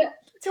in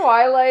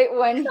Twilight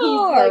when he's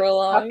like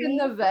sucking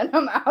the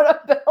venom out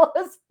of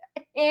Bella's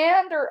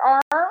hand or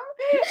arm,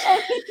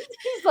 and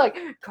he's like,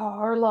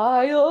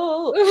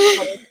 Carlisle.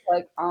 But it's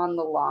like on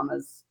the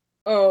llama's.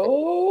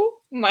 Oh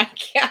my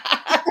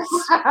gosh.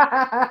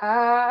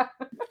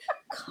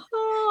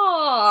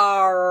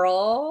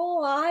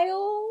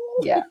 Carlisle.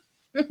 Yeah,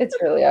 it's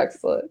really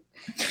excellent.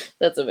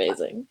 That's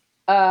amazing.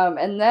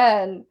 And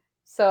then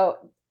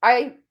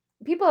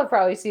people have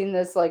probably seen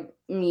this like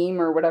meme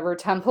or whatever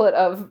template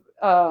of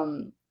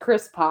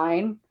Chris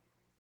Pine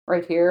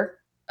right here.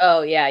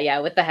 Oh yeah,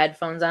 with the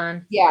headphones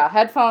on. Yeah,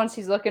 headphones.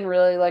 He's looking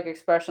really like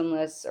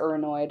expressionless or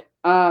annoyed.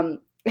 And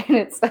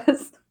it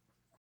says,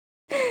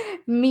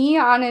 me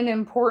on an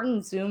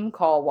important Zoom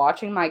call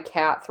watching my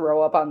cat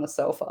throw up on the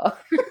sofa.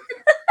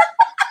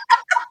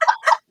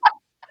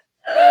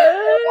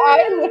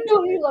 I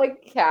literally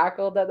like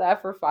cackled at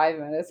that for 5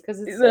 minutes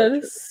because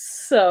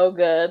it's so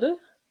good.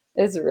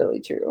 It's really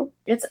true.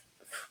 It's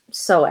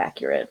so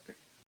accurate.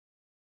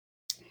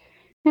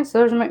 Yeah, so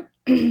those are my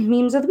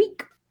memes of the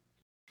week.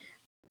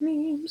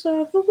 Memes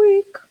of the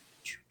week.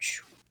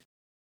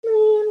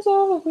 Memes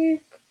of the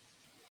week.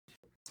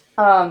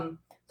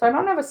 So I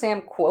don't have a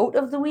Sam quote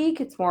of the week.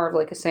 It's more of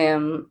like a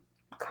Sam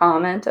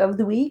comment of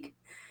the week.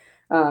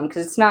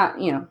 Because it's not,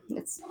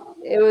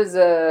 it was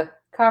a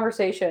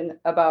conversation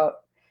about,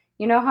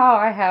 how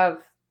I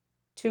have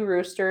 2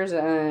 roosters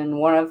and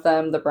one of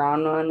them, the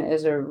brown one,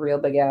 is a real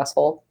big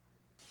asshole.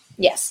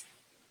 Yes.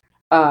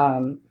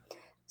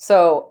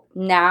 So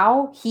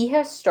now he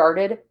has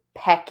started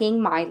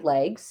pecking my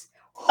legs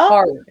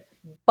hard,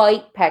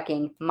 bite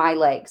pecking my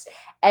legs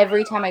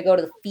every time I go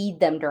to feed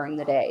them during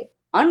the day.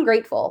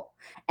 Ungrateful.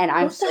 And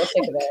I'm so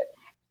sick of it.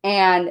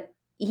 And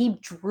he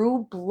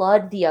drew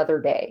blood the other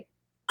day.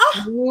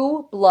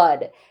 Drew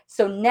blood.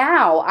 So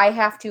now I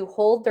have to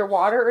hold their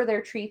water or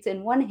their treats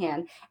in one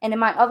hand, and in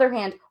my other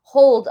hand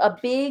hold a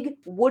big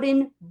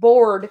wooden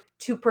board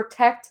to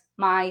protect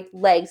my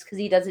legs, because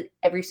he does it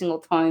every single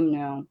time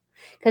now,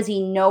 because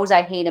he knows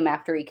I hate him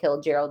after he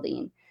killed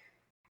Geraldine.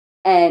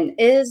 And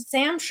is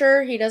Sam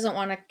sure he doesn't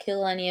want to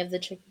kill any of the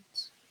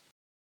chickens?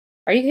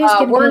 Are you guys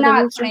gonna we're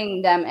not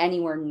putting them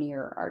anywhere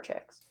near our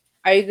chicks.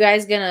 Are you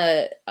guys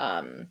gonna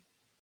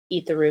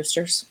eat the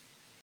roosters?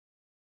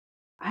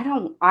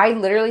 I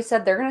literally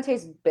said they're going to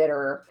taste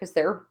bitter because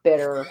they're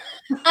bitter.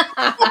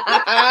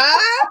 I'm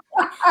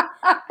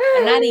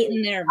not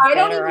eating their bitter. I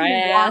don't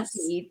even want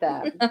to eat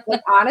them.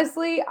 Like,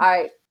 honestly,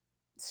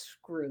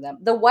 screw them.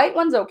 The white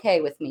one's okay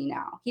with me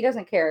now. He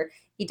doesn't care.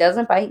 He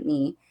doesn't bite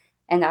me,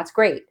 and that's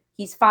great.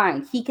 He's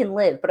fine. He can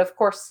live. But of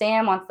course,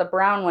 Sam wants the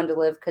brown one to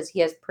live because he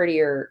has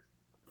prettier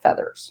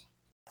feathers.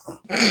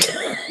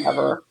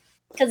 Never.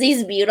 Because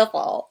he's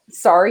beautiful.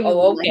 Sorry,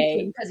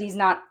 okay. Because he's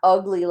not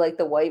ugly like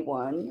the white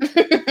one.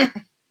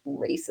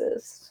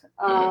 Racist.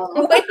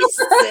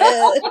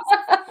 Racist.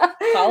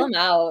 Call him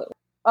out.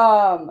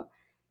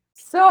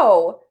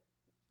 So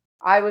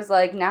I was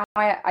like, now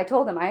I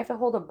told him I have to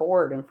hold a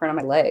board in front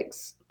of my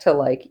legs to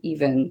like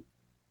even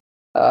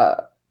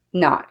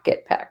not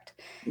get pecked.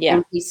 Yeah.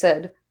 And he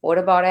said, what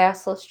about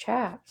assless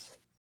chaps?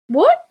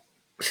 What?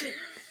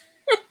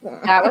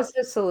 That was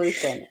his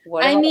solution.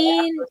 What about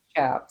assless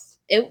chaps?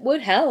 It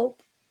would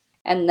help.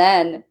 And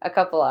then a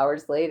couple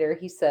hours later,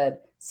 he said,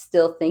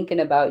 still thinking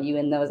about you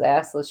in those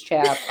assless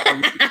chaps.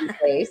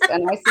 Face.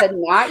 And I said,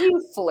 not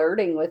you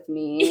flirting with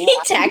me. He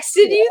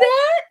texted you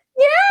that?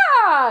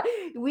 Yeah.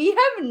 We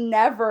have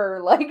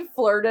never like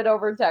flirted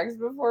over text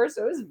before.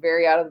 So it was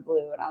very out of the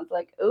blue. And I was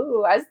like,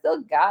 ooh, I still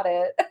got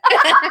it.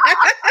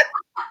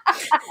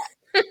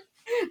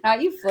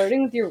 Not you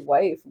flirting with your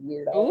wife,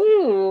 weirdo.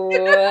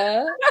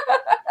 Ooh.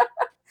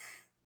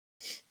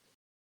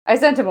 I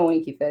sent him a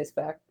winky face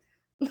back.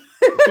 You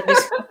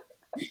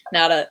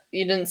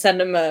didn't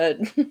send him a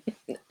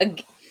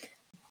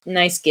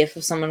nice gif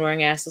of someone wearing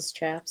assless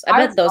chaps. I I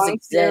bet was those going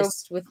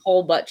exist with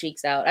whole butt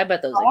cheeks out. I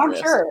bet those Oh, I'm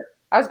exist. sure.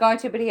 I was going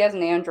to, but he has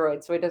an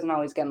Android, so he doesn't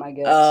always get my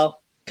gifts. Oh,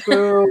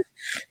 Boo.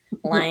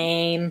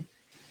 lame.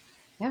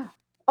 Yeah.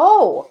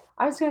 Oh,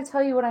 I was going to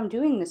tell you what I'm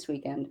doing this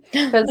weekend.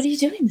 What are you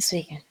doing this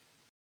weekend?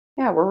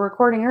 Yeah, we're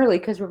recording early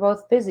because we're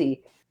both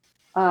busy.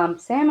 Sam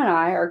and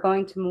I are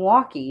going to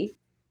Milwaukee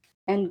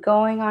and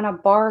going on a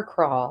bar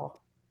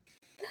crawl.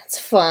 That's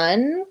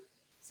fun.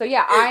 So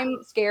yeah,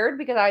 I'm scared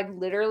because I've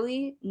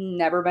literally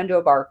never been to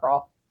a bar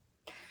crawl.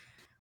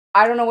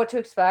 I don't know what to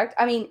expect.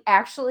 I mean,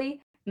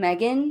 actually,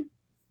 Megan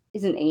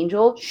is an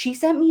angel. She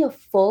sent me a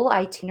full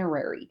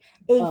itinerary,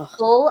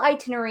 full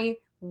itinerary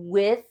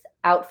with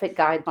outfit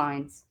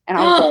guidelines. And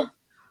I was like,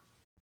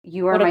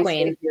 you are my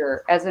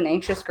savior. As an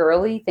anxious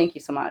girly, thank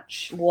you so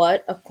much.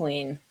 What a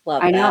queen.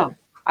 Love I that. know.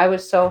 I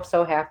was so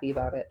happy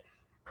about it.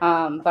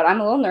 But I'm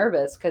a little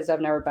nervous because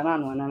I've never been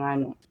on one, and I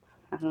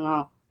don't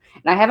know.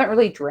 And I haven't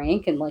really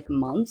drank in like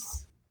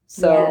months,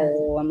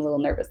 so I'm a little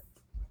nervous.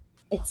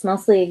 It's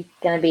mostly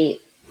going to be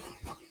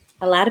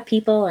a lot of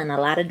people and a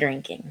lot of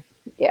drinking.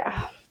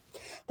 Yeah.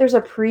 There's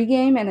a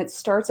pregame, and it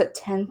starts at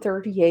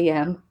 10:30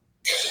 a.m.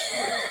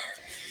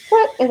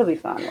 But it'll be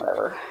fun,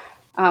 whatever.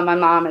 My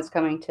mom is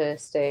coming to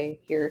stay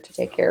here to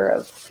take care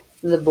of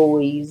the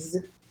boys.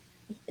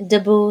 The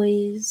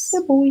boys.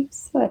 The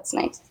boys. That's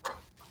nice.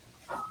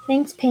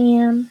 Thanks,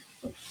 Pam.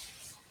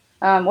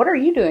 What are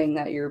you doing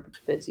that you're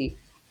busy?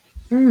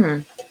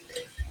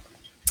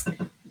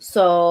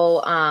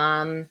 So,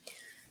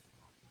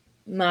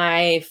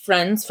 my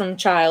friends from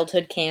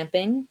childhood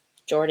camping,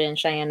 Jordan,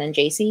 Cheyenne, and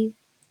JC,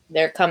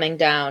 they're coming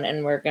down,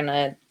 and we're going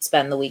to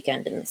spend the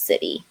weekend in the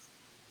city.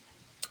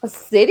 A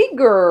city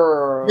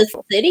girl.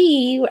 The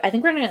city. I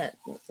think we're going to,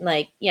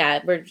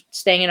 we're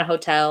staying in a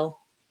hotel.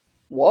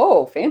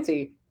 Whoa,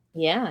 fancy.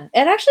 Yeah.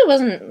 It actually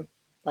wasn't,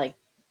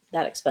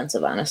 that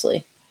expensive,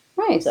 honestly.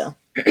 Nice. So,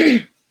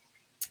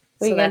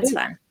 that's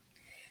fun.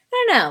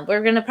 I don't know.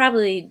 We're going to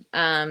probably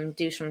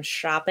do some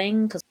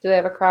shopping. Do they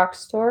have a Crocs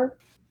store?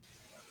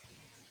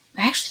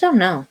 I actually don't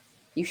know.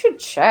 You should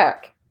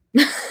check.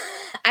 I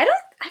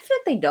feel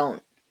like they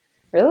don't.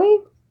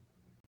 Really?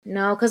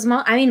 No, because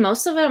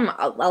most of them,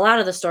 a lot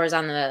of the stores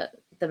on the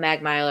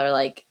Mag Mile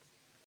are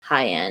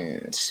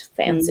high-end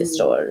fancy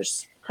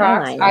stores.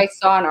 Crocs. I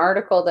saw an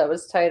article that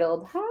was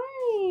titled, "Hi."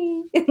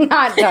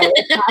 Not titled.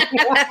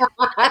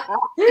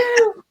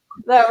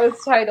 That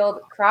was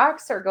titled,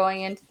 "Crocs are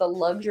going into the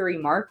luxury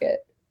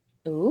market."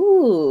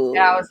 Ooh. And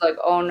I was like,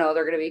 oh no,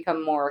 they're going to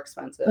become more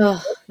expensive.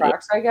 The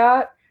Crocs I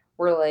got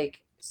were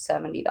like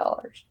 $70.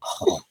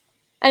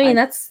 I mean,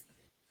 that's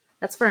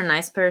for a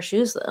nice pair of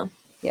shoes, though.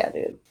 Yeah,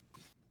 dude.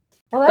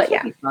 Well, that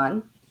should be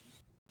fun.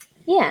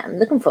 Yeah, I'm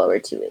looking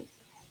forward to it.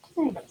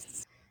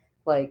 Nice.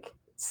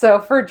 So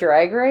for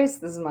Drag Race,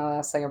 this is my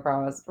last thing, I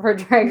promise. For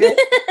Drag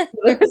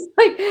Race,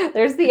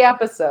 there's the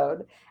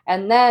episode,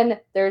 and then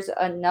there's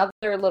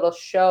another little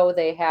show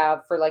they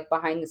have for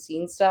behind the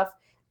scenes stuff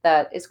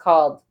that is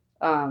called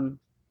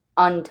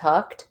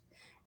Untucked,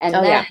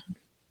 and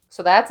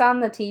so that's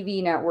on the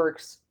TV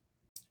networks.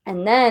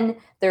 And then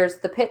there's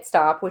the Pit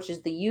Stop, which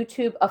is the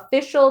YouTube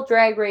official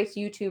Drag Race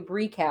YouTube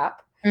recap.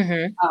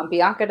 Mm-hmm.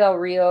 Bianca Del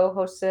Rio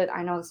hosted.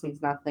 I know this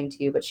means nothing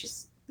to you, but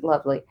she's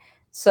lovely.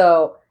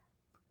 So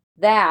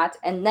that,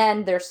 and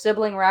then their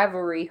sibling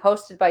rivalry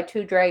hosted by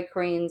two drag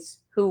queens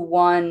who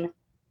won.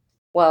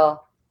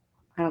 Well,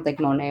 I don't think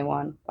Monet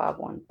won. Bob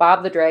won.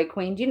 Bob the drag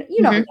queen. You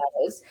know who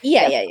that is?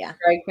 Yeah.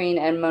 Drag queen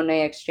and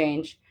Monet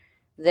Exchange.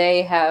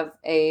 They have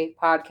a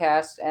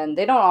podcast, and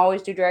they don't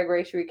always do Drag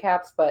Race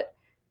recaps, but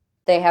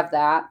they have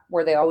that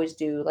where they always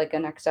do a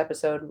next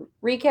episode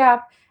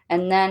recap,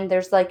 and then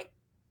there's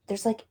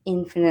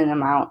infinite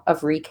amount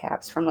of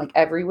recaps from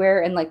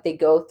everywhere, and they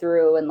go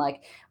through and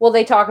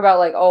they talk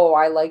about oh,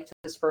 I liked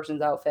this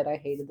person's outfit, I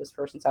hated this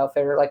person's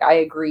outfit, or I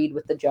agreed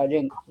with the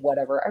judging,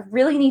 whatever. I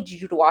really need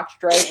you to watch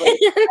Drag Race.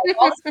 I have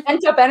all this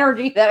pent up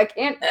energy that I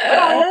can't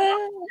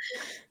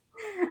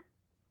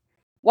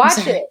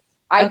watch it.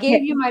 I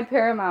gave you my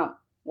Paramount.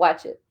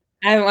 Watch it.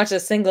 I haven't watched a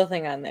single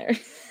thing on there.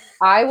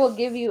 I will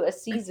give you a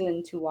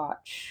season to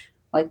watch,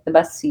 the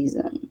best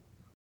season.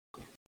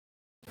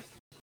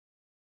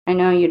 I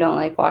know you don't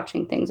like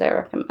watching things I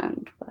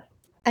recommend, but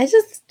I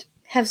just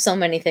have so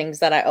many things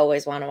that I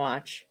always want to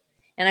watch.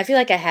 And I feel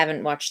like I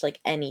haven't watched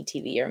any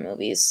TV or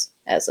movies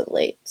as of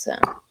late. So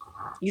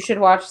you should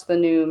watch the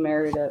new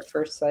Married at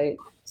First Sight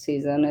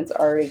season. It's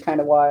already kind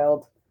of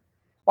wild.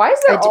 Why is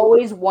there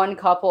always one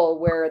couple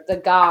where the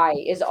guy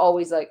is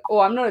always oh,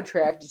 I'm not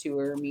attracted to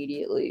her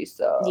immediately,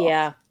 so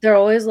yeah. They're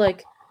always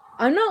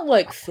I'm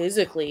not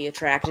physically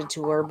attracted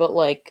to her, but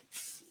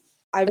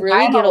I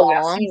really get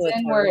along with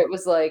her. Where it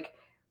was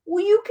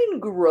well, you can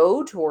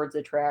grow towards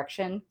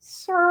attraction,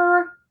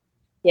 sir.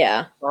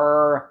 Yeah.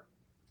 Sir.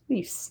 What are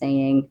you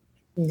saying?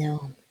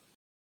 No.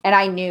 And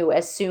I knew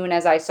as soon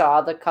as I saw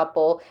the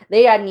couple,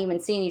 they hadn't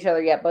even seen each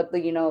other yet, but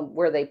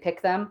where they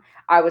pick them,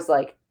 I was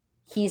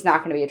he's not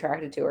going to be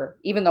attracted to her.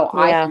 Even though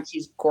I think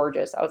she's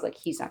gorgeous, I was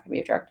he's not going to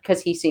be attracted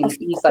because he's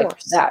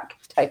that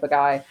type of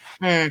guy.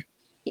 Mm.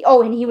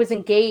 And he was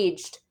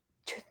engaged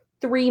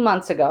 3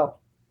 months ago.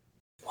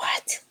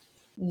 What?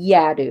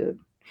 Yeah, dude.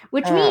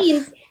 Which Ugh.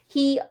 means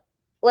he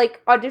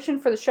like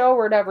auditioned for the show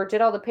or whatever,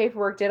 did all the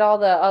paperwork, did all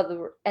the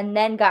other, and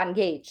then got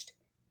engaged.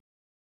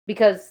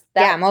 Because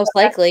Yeah, most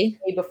that's likely.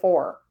 the day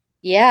before.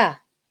 Yeah.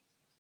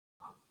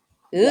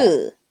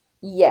 Ooh.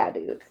 Yeah,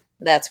 dude.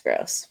 That's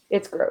gross.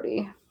 It's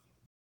grody.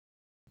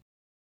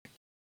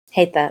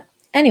 Hate that.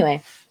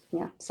 Anyway,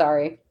 Yeah,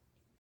 sorry.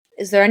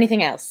 is there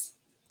anything else?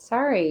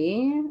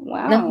 Sorry.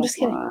 Wow. No, I'm just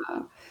kidding.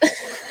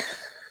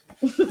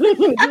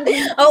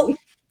 Oh,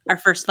 our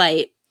first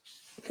fight.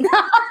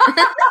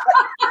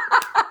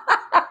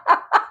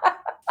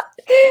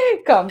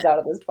 Comes out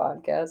of this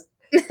podcast.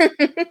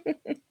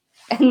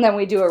 And then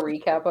we do a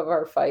recap of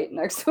our fight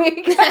next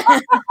week.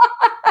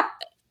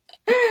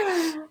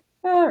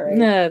 All right.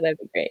 No, that'd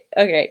be great.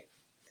 Okay.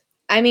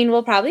 I mean,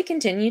 we'll probably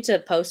continue to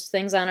post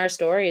things on our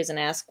stories and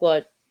ask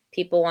what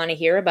people want to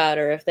hear about,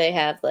 or if they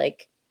have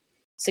like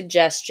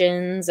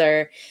suggestions,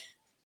 or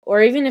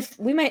even if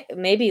we might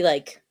maybe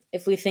like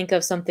if we think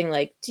of something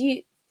like,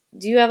 do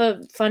you have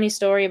a funny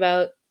story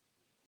about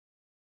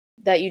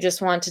that you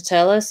just want to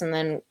tell us, and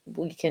then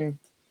we can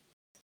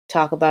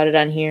talk about it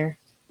on here.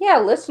 Yeah,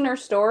 listener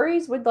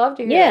stories. We'd love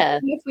to hear. Yeah.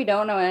 Even if we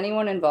don't know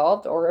anyone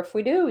involved, or if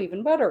we do,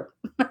 even better.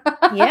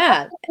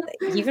 Yeah,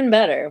 even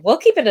better. We'll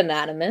keep it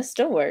anonymous.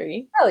 Don't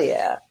worry. Hell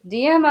yeah.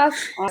 DM us.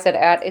 I said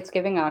at It's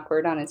Giving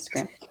Awkward on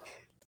Instagram.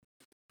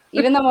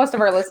 Even though most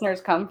of our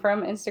listeners come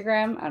from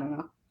Instagram, I don't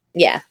know.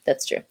 Yeah,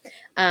 that's true.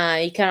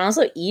 You can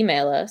also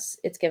email us.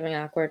 It's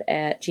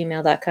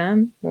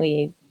givingawkward@gmail.com.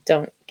 We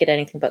don't get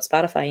anything but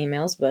Spotify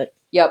emails, but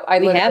yep, I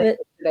literally have it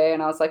today,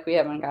 and I was like, we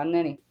haven't gotten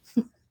any.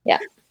 Yeah.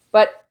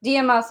 But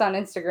DM us on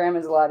Instagram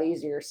is a lot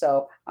easier.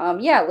 So,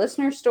 yeah,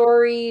 listener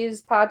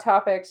stories, pod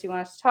topics you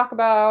want us to talk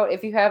about.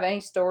 If you have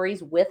any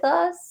stories with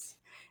us.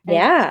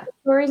 Yeah.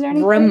 Stories or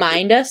anything.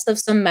 Remind us of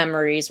some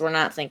memories we're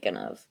not thinking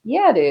of.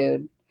 Yeah,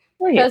 dude.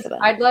 We're here for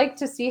that. I'd like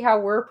to see how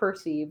we're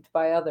perceived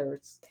by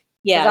others.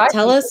 Yeah,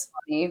 tell us.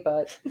 Funny,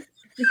 but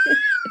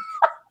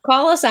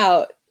call us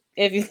out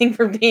if you think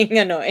we're being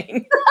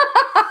annoying.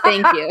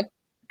 Thank you.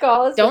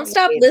 Call us. Don't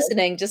stop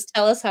listening. Just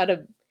tell us how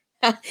to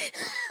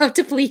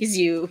please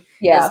you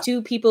as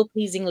two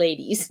people-pleasing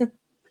ladies.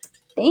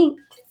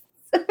 Thanks.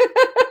 All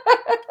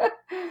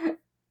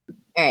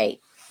right.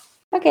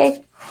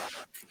 Okay.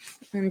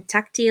 And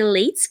talk to you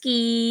late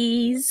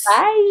skis.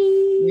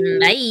 Bye.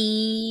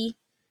 Bye.